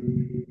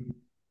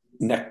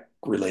neck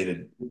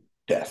related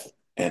death.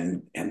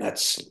 And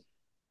that's,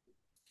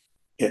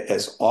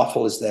 as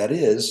awful as that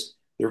is,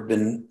 there have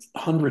been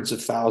hundreds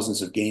of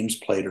thousands of games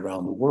played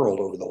around the world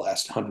over the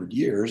last 100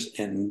 years,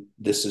 and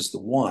this is the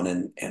one.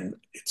 And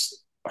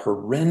it's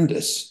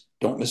horrendous.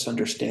 Don't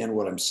misunderstand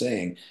what I'm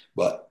saying,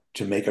 but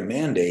to make a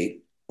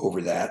mandate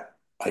over that,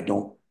 I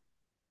don't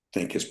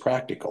think is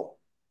practical.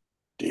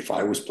 If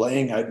I was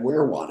playing, I'd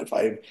wear one.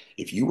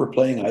 If you were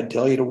playing, I'd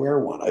tell you to wear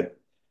one.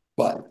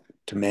 But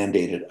to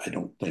mandate it, I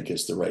don't think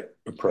is the right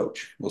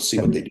approach. We'll see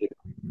Yep. what they do.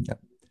 Yep.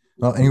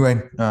 Well,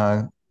 anyway,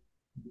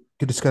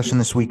 good discussion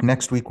this week.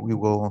 Next week we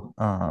will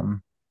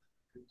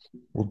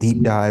we'll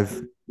deep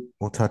dive.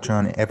 We'll touch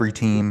on every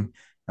team.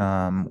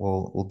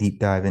 We'll deep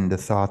dive into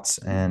thoughts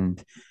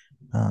and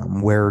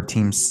where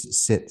teams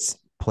sit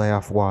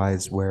playoff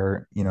wise.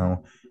 Where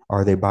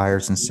are they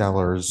buyers and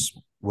sellers?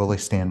 Will they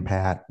stand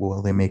pat?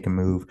 Will they make a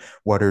move?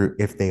 What are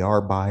if they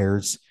are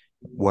buyers?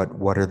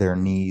 What are their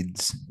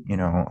needs?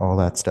 All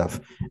that stuff,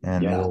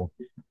 and Yeah,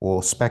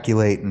 we'll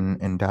speculate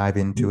and dive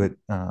into it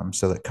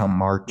so that come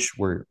March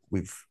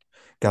we've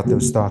got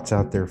those thoughts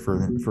out there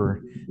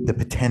for the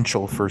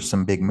potential for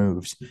some big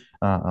moves.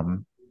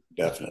 Um,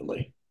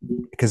 definitely.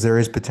 because there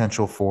is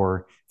potential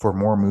for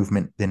more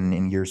movement than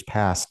in years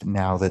past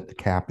now that the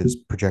cap is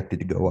projected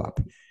to go up.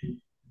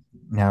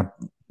 Now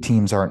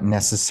teams aren't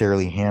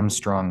necessarily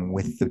hamstrung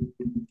with the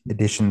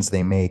additions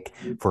they make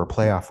for a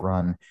playoff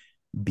run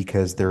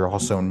because they're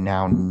also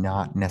now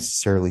not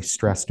necessarily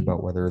stressed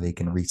about whether they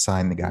can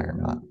re-sign the guy or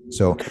not.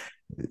 So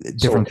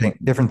So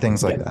different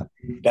things like yeah, that.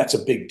 that's a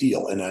big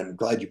deal. And I'm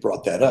glad you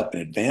brought that up.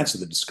 In advance of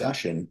the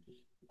discussion,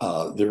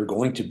 there are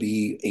going to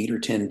be 8 or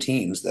 10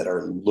 teams that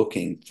are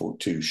looking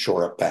to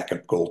shore up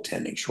backup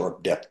goaltending, shore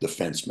up depth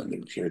defensemen.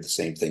 We hear the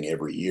same thing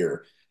every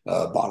year,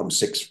 bottom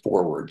six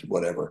forward,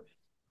 whatever.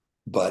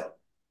 But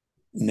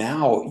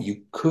now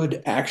you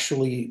could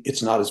actually,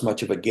 it's not as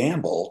much of a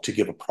gamble to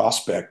give a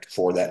prospect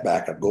for that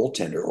backup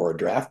goaltender or a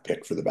draft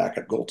pick for the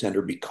backup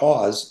goaltender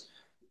because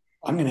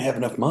I'm going to have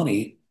enough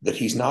money that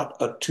he's not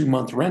a 2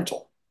 month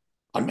rental.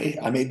 I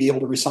may be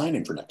able to resign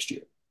him for next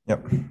year.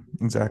 Yep,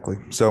 exactly.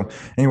 So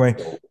anyway,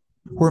 So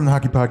we're in the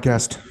Hockey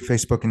Podcast,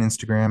 Facebook and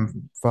Instagram.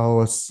 Follow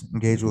us,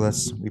 engage with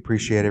us. We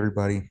appreciate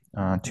everybody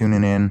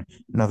tuning in.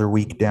 Another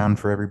week down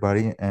for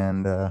everybody,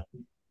 and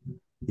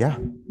yeah,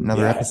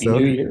 another yeah, happy New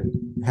episode. Year.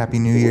 Happy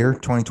New Year.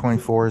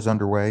 2024 is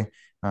underway.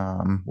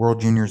 World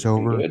Junior's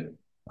Looking over. good.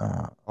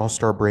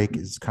 All-Star break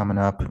is coming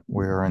up.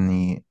 We're in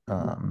the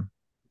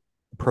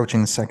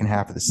approaching the second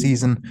half of the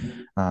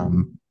season.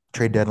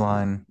 Trade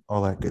deadline,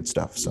 all that good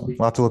stuff. So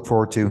a lot to look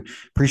forward to.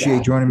 Appreciate you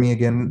Yeah, joining me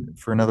again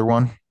for another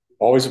one.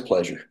 always a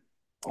pleasure.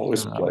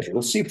 Always a Um, pleasure.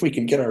 Let's see if we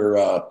can get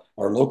our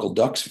local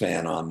Ducks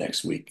fan on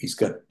next week.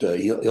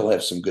 He'll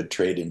have some good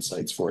trade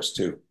insights for us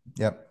too.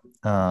 yep.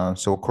 So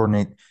we'll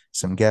coordinate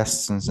some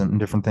guests and some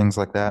different things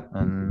like that,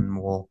 and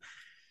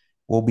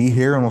we'll be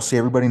here, and we'll see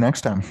everybody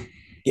next time.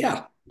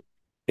 Yeah.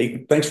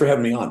 Hey, thanks for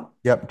having me on.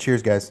 Yep.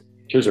 Cheers, guys.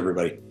 Cheers,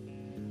 everybody.